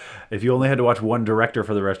 If you only had to watch one director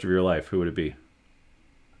for the rest of your life, who would it be?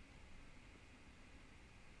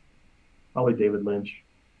 Probably David Lynch.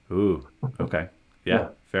 Ooh. Okay. Yeah. Yeah,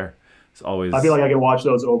 Fair. It's I feel always. like I can watch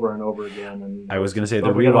those over and over again, and I was gonna say the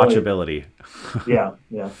don't forget only. rewatchability. Yeah,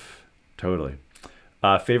 yeah. Totally.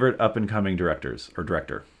 Favorite up and coming directors or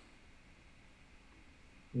director?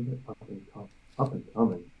 Up and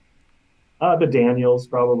coming. The Daniels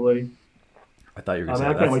probably. I thought you were gonna I say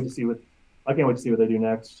mean, that. I can't wait to see what they do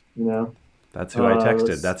next. That's who I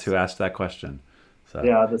texted. That's This, who asked that question. So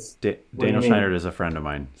yeah. This. What do you Daniel mean? Schneider is a friend of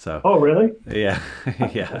mine. So Oh, really? yeah, yeah,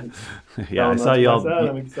 yeah. Tell I them saw that's what I y'all. said.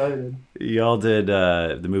 I'm excited. Y'all did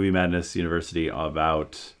the Movie Madness University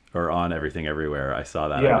about or on Everything Everywhere. I saw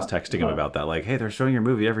that. I was Yeah. texting him Uh-huh. about that. Like, hey, they're showing your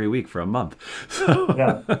movie every week for a month. So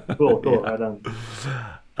Yeah. Cool. Cool. yeah. Right on.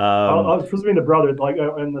 Um, I was supposed to be the brothers, like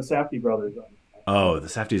and the Safdie brothers. oh, the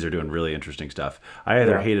Safdies are doing really interesting stuff. I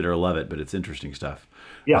either Yeah. hate it or love it, but it's interesting stuff.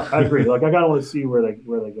 Yeah. I agree. Like I kind of want to see where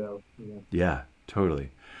they go. Yeah, totally.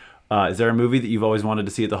 Is there a movie that you've always wanted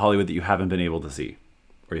to see at the Hollywood that you haven't been able to see,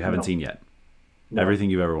 or you haven't No. seen yet? No. Everything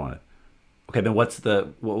you've ever wanted. Okay, then what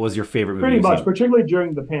was your favorite movie Pretty you've much, seen? particularly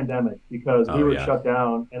during the pandemic, because we Oh were yeah, shut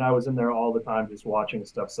down and I was in there all the time just watching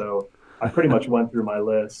stuff. So I pretty much went through my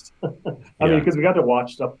list. I mean, yeah, because we got to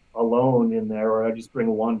watch stuff alone in there, or I just bring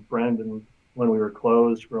one friend and when we were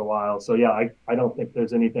closed for a while. So yeah, I don't think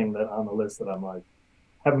there's anything that on the list that I'm like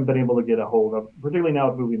haven't been able to get a hold of, particularly now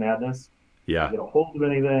with Movie Madness. yeah. Get a hold of You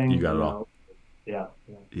anything, got it all. Yeah,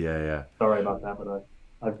 yeah. Yeah, yeah. Sorry about that, but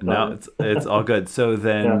I've No, tried. it's all good. So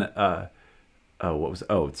then, Yeah. oh, what was?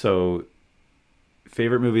 Oh, so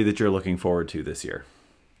favorite movie that you're looking forward to this year?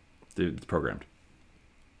 It's programmed.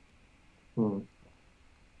 Hmm.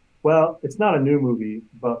 Well, it's not a new movie,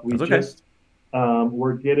 but we That's okay. just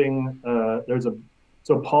we're getting there's a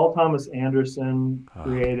so Paul Thomas Anderson Uh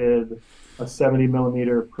created a 70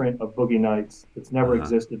 millimeter print of Boogie Nights. It's never huh.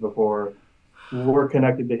 existed before. We're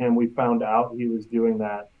connected to him. We found out he was doing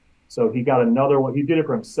that. So he got another one. He did it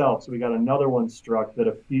for himself. So we got another one struck that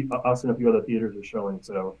us and a few other theaters are showing.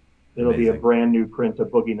 So it'll be a Amazing. brand new print of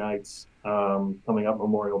Boogie Nights coming up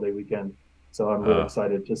Memorial Day weekend. So I'm really Uh,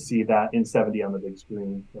 excited to see that in 70 on the big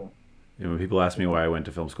screen. So, when people ask me why I went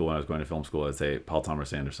to film school when I was going to film school, I'd say Paul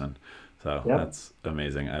Thomas Anderson. So yep. that's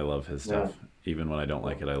amazing. I love his Yeah. stuff. Even when I don't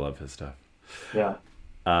like it, I love his stuff. Yeah.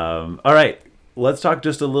 All right, let's talk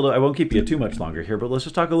just a little. I won't keep you too much longer here, but let's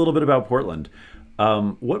just talk a little bit about Portland.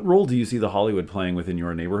 What role do you see the Hollywood playing within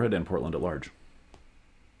your neighborhood and Portland at large?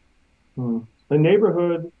 Hmm. The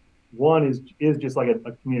neighborhood one is just like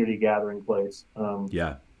a community gathering place.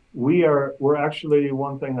 Yeah. We're actually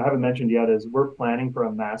one thing I haven't mentioned yet is we're planning for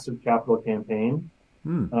a massive capital campaign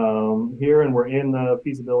Hmm. here, and we're in the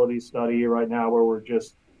feasibility study right now where we're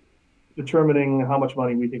just determining how much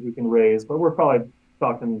money we think we can raise, but we're probably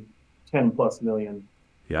talking 10 plus million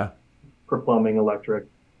Yeah. for plumbing, electric,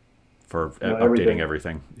 For updating everything.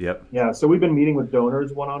 everything. Yep. Yeah. So we've been meeting with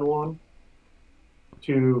donors one on one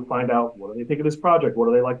to find out what do they think of this project, what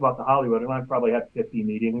do they like about the Hollywood, and I've probably had 50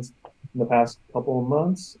 meetings in the past couple of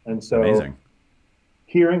months, and so Amazing.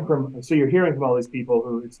 you're hearing from all these people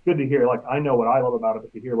who it's good to hear. Like I know what I love about it,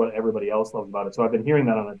 but to hear what everybody else loves about it. So I've been hearing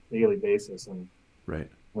that on a daily basis, and Right.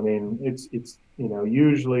 I mean, it's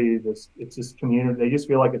usually it's this community. They just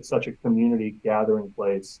feel like it's such a community gathering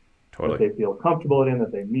place that Totally. they feel comfortable in,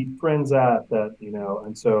 that they meet friends at, that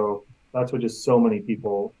and so that's what just so many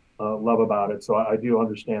people love about it. So I do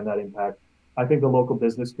understand that impact. I think the local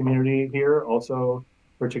business community here also,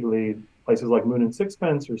 particularly places like Moon and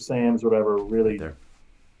Sixpence or Sam's, whatever, Right really there.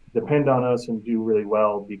 depend on us and do really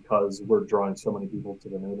well because we're drawing so many people to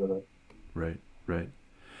the neighborhood. Right. Right.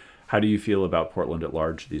 How do you feel about Portland at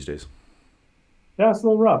large these days? Yeah, it's a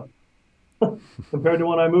little rough. Compared to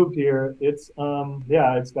when I moved here,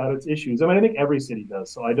 yeah, it's got its issues. I mean, I think every city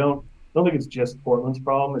does. So I don't think it's just Portland's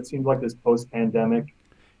problem. It seems like this post-pandemic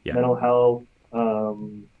Yeah. mental health,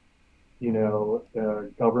 um,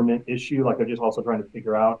 government issue. Like they're just also trying to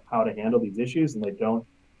figure out how to handle these issues, and they don't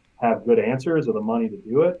have good answers or the money to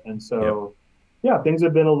do it. And Yep. so, yeah, things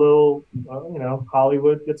have been a little,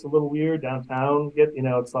 Hollywood gets a little weird. Downtown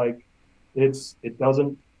it's like it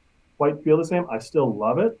doesn't quite feel the same. I still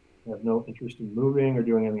love it. I have no interest in moving or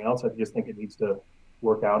doing anything else. I just think it needs to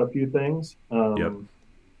work out a few things. Yep.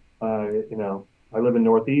 I live in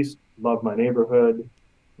Northeast, love my neighborhood,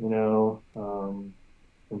 you know,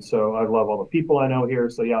 and so I love all the people I know here.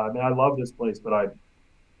 So yeah, I mean, I love this place, but I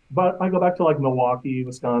go back to like Milwaukee,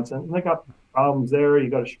 Wisconsin, and they got problems there. You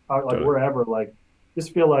go to Chicago, like Totally. wherever, like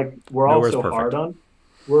just feel like Nowhere's perfect.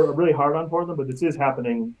 we're really hard on Portland, but this is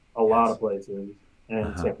happening a lot Yes. of places and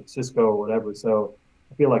Uh-huh. San Francisco or whatever. So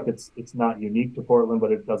I feel like it's not unique to Portland,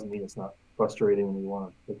 but it doesn't mean it's not frustrating when we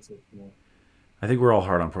want to fix it. I think we're all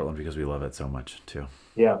hard on Portland because we love it so much too.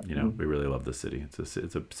 Yeah, We really love the city. It's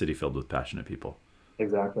a city filled with passionate people.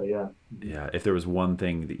 exactly. Yeah. Yeah. If there was one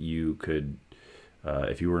thing that you could,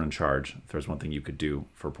 if you were in charge, if there was one thing you could do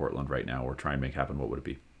for Portland right now or try and make happen, what would it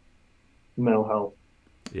be? Mental health,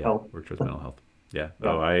 Yeah. health. Work towards mental health. Yeah. Yeah.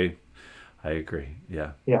 Oh, I agree.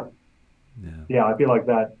 Yeah. Yeah. Yeah. Yeah. I feel like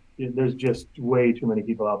that there's just way too many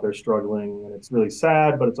people out there struggling, and it's really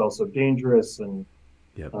sad, but it's also dangerous. And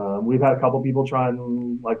Yep. we've had a couple people try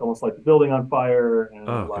and like almost like the building on fire, and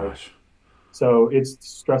Oh like gosh. so it's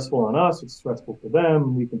stressful on us. It's stressful for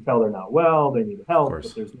them. We can tell they're not well. They need Of help, but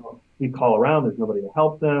course. we call around. There's nobody to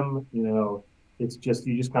help them. It's just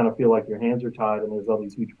you just kind of feel like your hands are tied, and there's all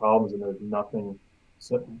these huge problems, and there's nothing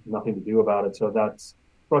to do about it. So that's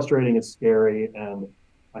frustrating. It's scary, and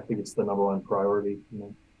I think it's the number one priority.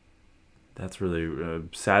 That's really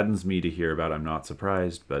saddens me to hear about. I'm not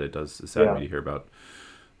surprised, but it does sadden Yeah, me to hear about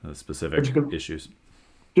specific particularly issues.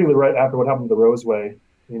 right after what happened to the Roseway.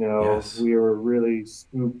 Yes. We were really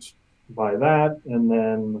spooked by that, and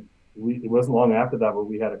then it wasn't long after that where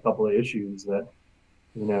we had a couple of issues that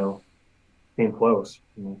you know came close.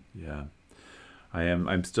 Yeah. I am.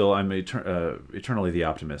 I'm still. Eternally the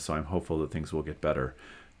optimist. So I'm hopeful that things will get better.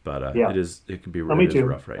 But Yeah, it is. It can be. me It is too.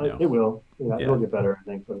 rough right now. It will. Yeah, Yeah. it'll get better. I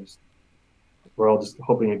think, but we're all just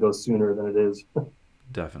hoping it goes sooner than it is.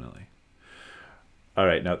 Definitely. All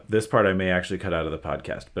right. Now this part I may actually cut out of the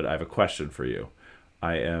podcast, but I have a question for you.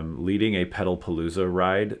 I am leading a Pedalpalooza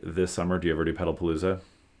ride this summer. Do you ever do Pedalpalooza?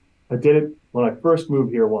 I did it when I first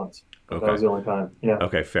moved here once, but that Okay. was the only time. Yeah.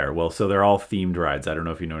 Okay, fair. Well, so they're all themed rides. I don't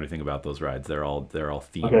know if you know anything about those rides. They're all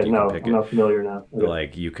themed. Okay. You can No, pick I'm it not familiar now. Okay.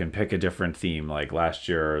 like you can pick a different theme. Like last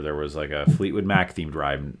year there was like a Fleetwood Mac themed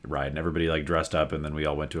ride and everybody like dressed up and then we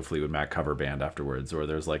all went to a Fleetwood Mac cover band afterwards. Or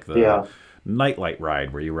there's like the Yeah. Nightlight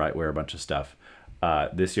ride where you wear a bunch of stuff.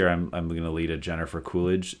 This year I'm going to lead a Jennifer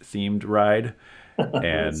Coolidge themed ride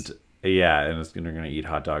and yeah, and we're gonna eat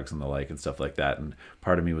hot dogs and the like and stuff like that. And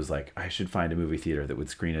part of me was like, I should find a movie theater that would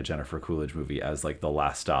screen a Jennifer Coolidge movie as like the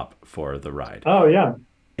last stop for the ride. Oh yeah.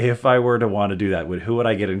 If I were to want to do that, who would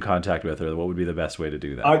I get in contact with, or what would be the best way to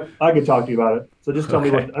do that? I could talk to you about it. So just tell me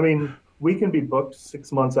Okay, what I mean. We can be booked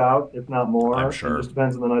 6 months out, if not I'm more, and sure. just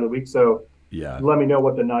depends on the night of the week. So Yeah. let me know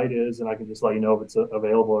what the night is, and I can just let you know if it's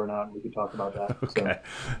available or not, and we can talk about that. So Okay,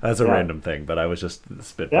 that's a yeah, random thing, but I was just yeah, no,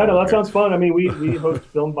 spitballing that here. sounds fun. I mean, we host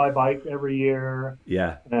Film by Bike every year,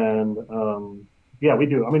 Yeah. and yeah, we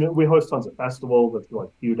do. I mean, we host tons of festivals. That's like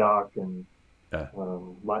QDoc and Yeah.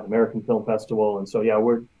 Latin American Film Festival, and so yeah,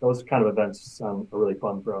 we're those kind of events sound really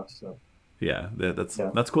fun for us. So Yeah. That's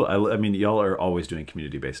yeah, that's cool. I mean, y'all are always doing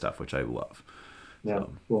community based stuff, which I love. yeah, So,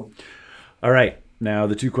 cool. all right. Now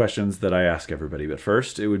the two questions that I ask everybody, but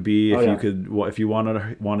first it would be Oh if you yeah. could, if you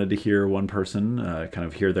wanted to hear one person, kind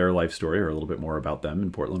of hear their life story or a little bit more about them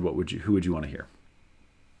in Portland, who would you want to hear?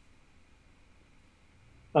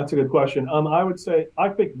 That's a good question. I would say I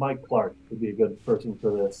think Mike Clark would be a good person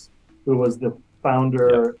for this, who was the Yep.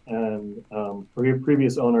 founder and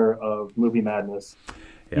previous owner of Movie Madness.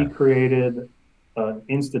 He Yeah. created an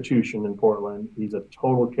institution in Portland. He's a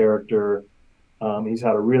total character. He's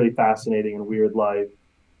had a really fascinating and weird life,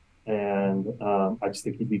 and I just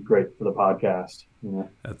think he'd be great for the podcast.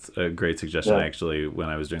 That's a great suggestion. Yeah. Actually, when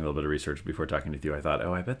I was doing a little bit of research before talking with you, I thought,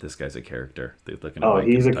 oh, I bet this guy's a character. They're looking at Oh, Mike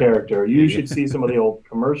he's as a type. character. You Yeah. should see some of the old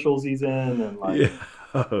commercials he's in, and like Yeah.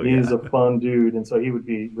 Oh, he's yeah. a fun dude, and so he would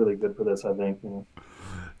be really good for this, I think.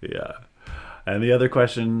 Yeah. And the other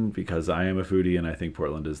question, because I am a foodie and I think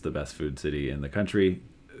Portland is the best food city in the country,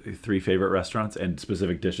 three favorite restaurants and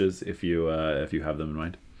specific dishes if you have them in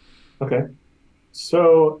mind. Okay.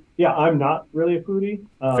 So yeah, I'm not really a foodie.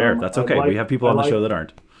 Fair. That's okay. We have people I on the like show that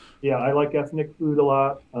aren't. yeah, I like ethnic food a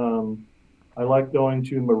lot. I like going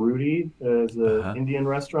to Marudi as Uh an huh. Indian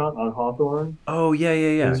restaurant on Hawthorne. Oh yeah, yeah,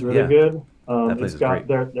 yeah, Is really yeah. good. That place It's is great.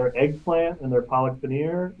 got their eggplant and their pollock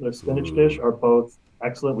paneer, their spinach dish Ooh, are both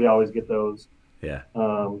excellent. We always get those. yeah.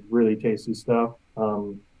 Really tasty stuff.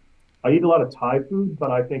 I eat a lot of Thai food, but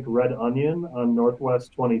I think Red Onion on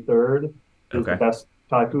Northwest 23rd is the Okay. best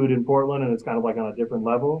Thai food in Portland, and it's kind of like on a different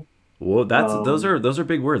level. Well, that's Um, those are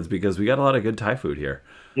big words because we got a lot of good Thai food here.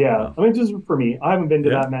 yeah, Oh, I mean, just for me, I haven't been to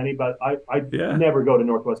yeah, that many, but I yeah. never go to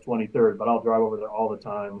Northwest 23rd, but I'll drive over there all the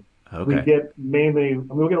time. We Okay. get mainly, I mean,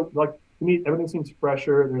 we get like to me, everything seems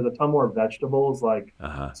fresher. There's a ton more vegetables, like Uh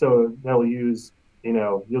huh. so they'll use,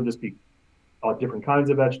 you'll just be different kinds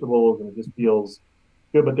of vegetables, and it just feels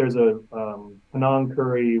good. But there's a Penang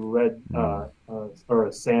curry red Mm. or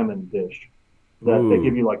a salmon dish that they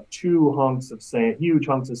give Ooh, you like huge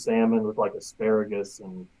hunks of salmon with like asparagus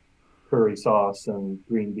and curry sauce and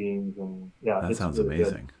green beans, and yeah, that it's sounds really good.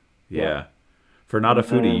 amazing. Yeah, Yeah. For not a and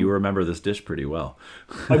foodie, you then remember this dish pretty well.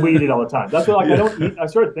 we eat it all the time. That's why like I Yeah. don't eat. I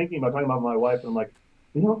started thinking about talking about my wife, and I'm like,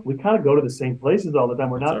 we kind of go to the same places all the time.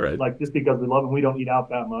 We're That's all not right. like just because we love them, we don't eat out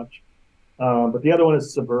that much. But the other one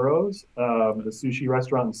is Saburo's, the sushi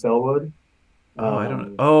restaurant in Selwood. Oh, I don't.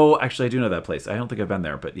 Um, Oh, actually, I do know that place. I don't think I've been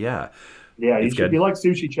there, but yeah, yeah, it's if good. you like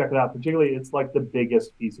sushi, check it out. Particularly, it's like the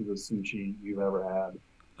biggest pieces of sushi you've ever had.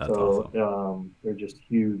 That's So awesome. they're just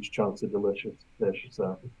huge chunks of delicious fish.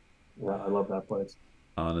 So yeah, I love that place.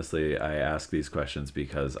 Honestly, I ask these questions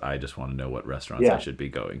because I just want to know what restaurants I Yeah, should be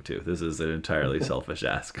going to. This is an entirely selfish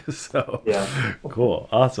ask. So yeah. cool.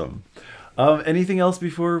 Awesome. Anything else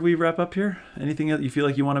before we wrap up here? Anything that you feel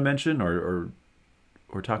like you want to mention or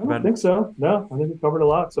I talk don't about? think so. No, I think we covered a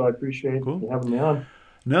lot. So I appreciate Cool. you having me on.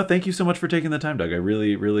 No, thank you so much for taking the time, Doug. I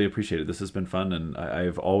really, really appreciate it. This has been fun, and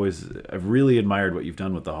I've really admired what you've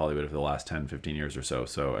done with the Hollywood for the last 10, 15 years or so.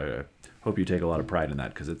 So I hope you take a lot of pride in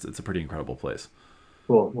that because it's a pretty incredible place.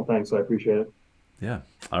 Cool. Well, thanks. I appreciate it. Yeah.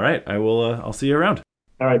 All right. I will. I'll see you around.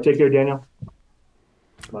 All right. Take care, Daniel.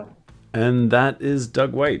 Bye. And that is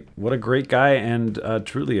Doug Whyte. What a great guy, and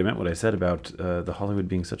truly, I meant what I said about the Hollywood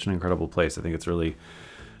being such an incredible place. I think it's really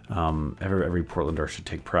every Portlander should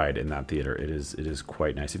take pride in that theater. It is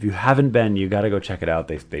quite nice. If you haven't been, you got to go check it out.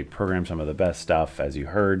 They program some of the best stuff, as you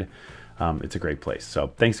heard. It's a great place.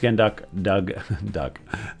 So thanks again, Doug.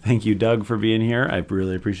 Thank you, Doug, for being here. I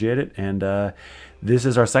really appreciate it. And this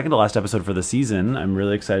is our second to last episode for the season. I'm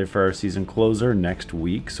really excited for our season closer next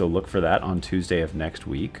week. So look for that on Tuesday of next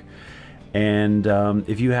week. And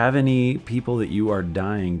if you have any people that you are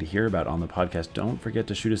dying to hear about on the podcast, don't forget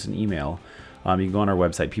to shoot us an email. You can go on our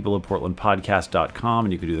website, peopleofportlandpodcast.com,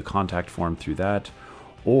 and you can do the contact form through that,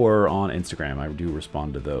 or on Instagram. I do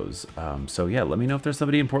respond to those. So yeah, let me know if there's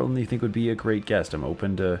somebody in Portland that you think would be a great guest. I'm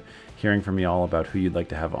open to hearing from you all about who you'd like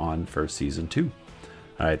to have on for season 2.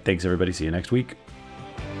 All right, thanks everybody. See you next week.